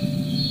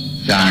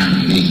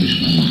 chant Hare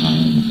Krishna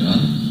Mahamantra,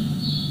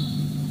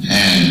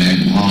 and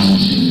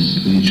advance in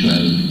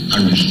spiritual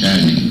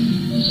understanding.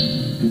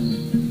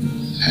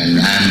 And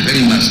I am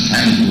very much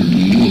thankful to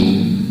you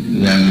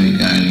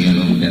American and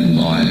European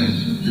boys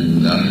and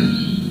girls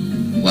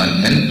who are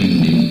helping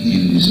me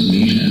in this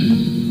mission.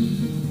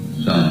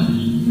 So,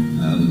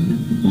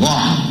 go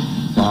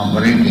on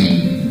cooperating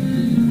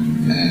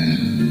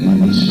in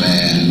this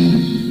way, and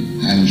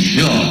I am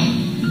sure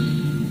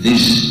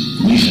this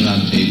mission of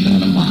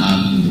Chaitanya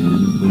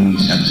Mahaprabhu will be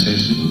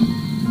successful.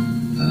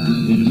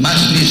 It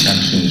must be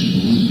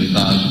successful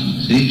because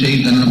Sri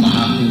Chaitanya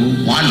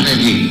Mahaprabhu wanted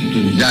it to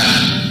be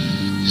done.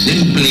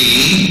 Simply,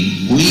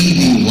 we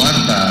the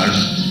workers,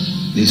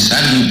 the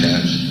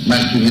servitors,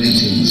 must be very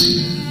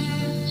sincere.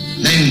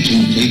 Then Sri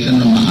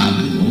Chaitanya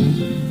Mahaprabhu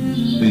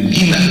will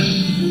give us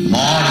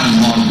more and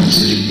more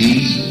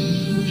facilities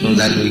so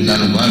that we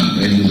can work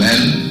very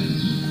well.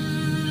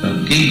 So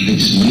keep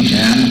this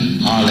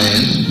mission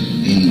always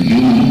in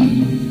view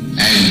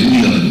and do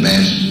your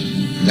best.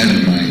 That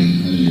is my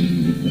only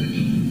request.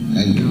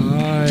 Thank you.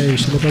 Jai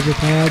Srila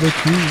Prabhupada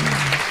ki.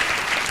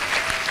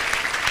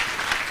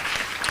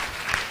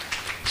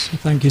 So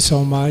thank you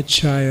so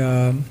much.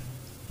 I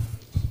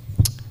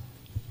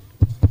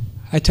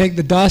take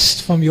the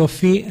dust from your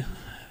feet,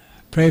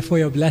 pray for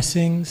your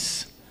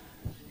blessings.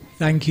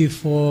 Thank you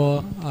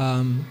for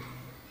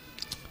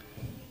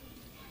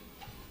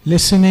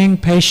listening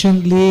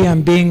patiently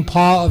and being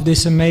part of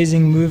this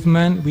amazing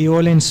movement. We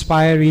all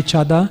inspire each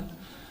other.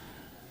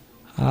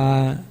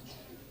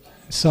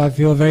 So I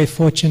feel very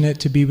fortunate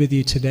to be with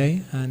you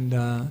today, and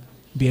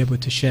be able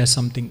to share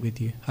something with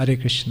you. Hare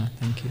Krishna.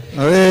 Thank you.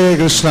 Hare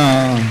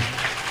Krishna.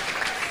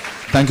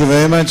 Thank you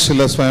very much,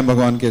 Srila Svayam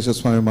Bhagavan Keshav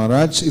Swami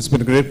Maharaj. It's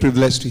been a great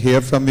privilege to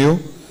hear from you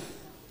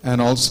and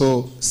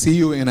also see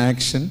you in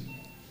action,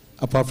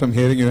 apart from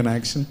hearing you in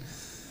action.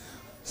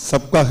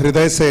 सबका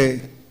हृदय से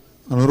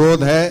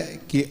अनुरोध है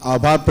कि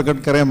आभार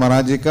प्रकट करें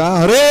महाराज जी का.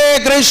 हरे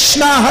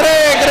कृष्णा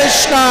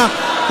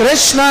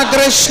कृष्णा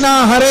कृष्णा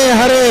हरे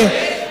हरे,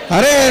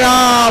 हरे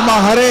राम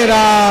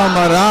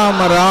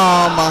राम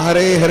राम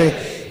हरे हरे.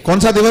 कौन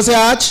सा दिवस है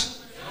आज?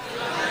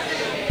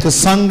 The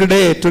Sung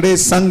Day. Today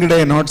is Sung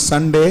Day, not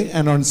Sunday.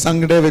 And on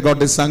Sung Day we got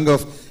the Sung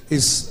of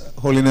His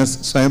Holiness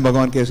Swayam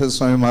Bhagavan Keshav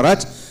Swami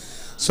Maharaj.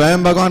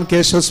 Swayam Bhagavan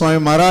Keshav Swami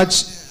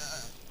Maharaj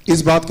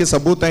इस बात के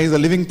सबूत है, is a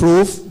living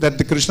proof that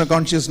the Krishna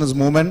consciousness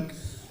movement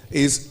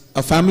is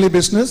a family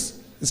business.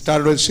 It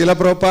started with Srila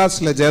Prabhupada,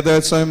 Srila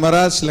Jayadeva Swami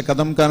Maharaj, Srila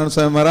Kadam Kanan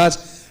Swami Maharaj,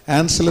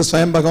 and Srila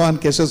Swayam Bhagavan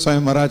Keshav Swami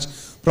Maharaj.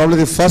 Probably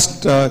the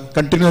first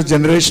continuous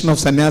generation of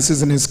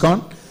sannyasis in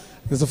Iskcon.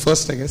 It's the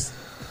first, I guess.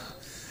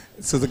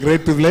 So it's a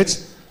great privilege.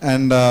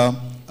 And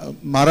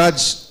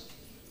Maharaj,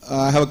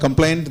 I have a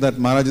complaint that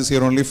Maharaj is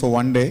here only for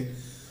one day.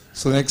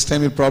 So next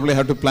time you'll probably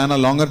have to plan a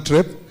longer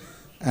trip.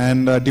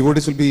 And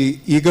devotees will be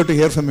eager to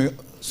hear from you.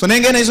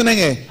 Sunenge nahi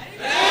sunenge?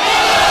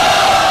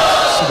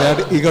 So they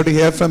are eager to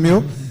hear from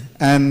you.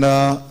 And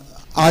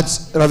आज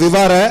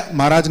रविवार है,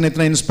 महाराज ने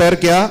इतना inspire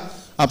किया.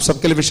 आप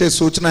सबके लिए विशेष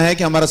सूचना है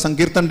कि हमारा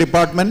संकीर्तन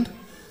डिपार्टमेंट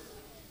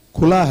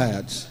खुला है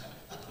आज.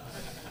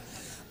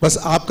 बस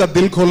आपका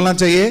दिल खोलना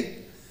चाहिए,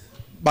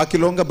 बाकी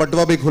लोगों का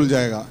बटवा भी खुल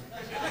जाएगा.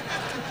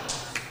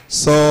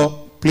 So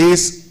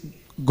please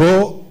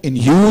go in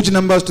huge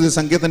numbers to the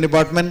Sankirtan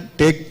department,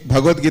 take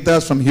Bhagavad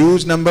Gita from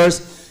huge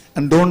numbers,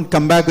 and don't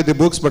come back with the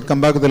books, but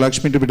come back with the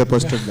Lakshmi to be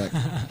deposited back.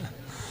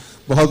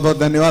 बहुत बहुत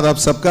धन्यवाद आप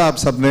सबका. आप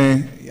सबने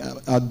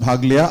आज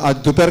भाग लिया. आज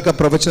दोपहर का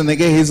प्रवचन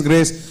देंगे His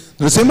Grace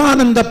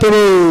नृसिंहानंद प्रभु,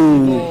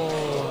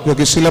 जो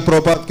कि श्रील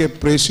प्रभुपाद के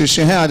प्रिय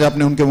शिष्य हैं. आज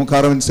आपने उनके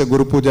मुखारविंद से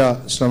गुरु पूजा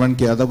श्रवण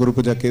किया था, गुरु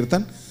पूजा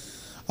कीर्तन.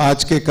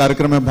 आज के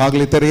कार्यक्रम में भाग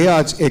लेते रहिए.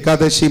 आज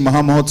एकादशी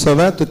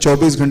महामहोत्सव है, तो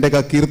 24 घंटे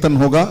का कीर्तन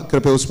होगा.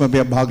 कृपया उसमें भी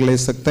आप भाग ले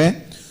सकते हैं.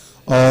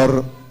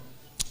 और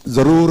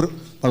जरूर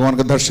भगवान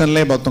का दर्शन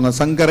लें, भक्तों का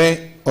संग करें,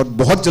 और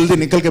बहुत जल्दी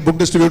निकल के बुक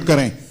डिस्ट्रीब्यूट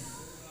करें.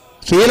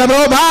 श्रील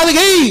प्रभुपाद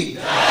की,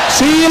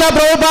 Srila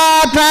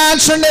Prabhupada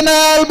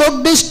transcendental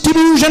book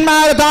distribution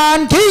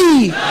marathon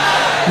की.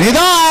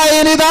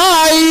 निदाय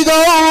निदाय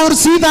गौर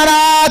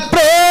सीतानाथ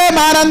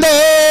प्रेमानंदे.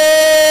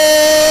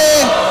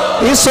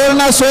 ईश्वर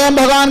ने स्वयं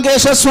भगवान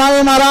केशव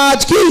स्वामी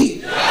महाराज की,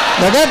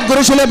 जगत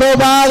गुरु श्रील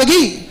प्रभुपाद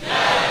की.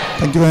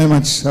 Thank you very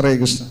much. Hare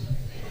Krishna.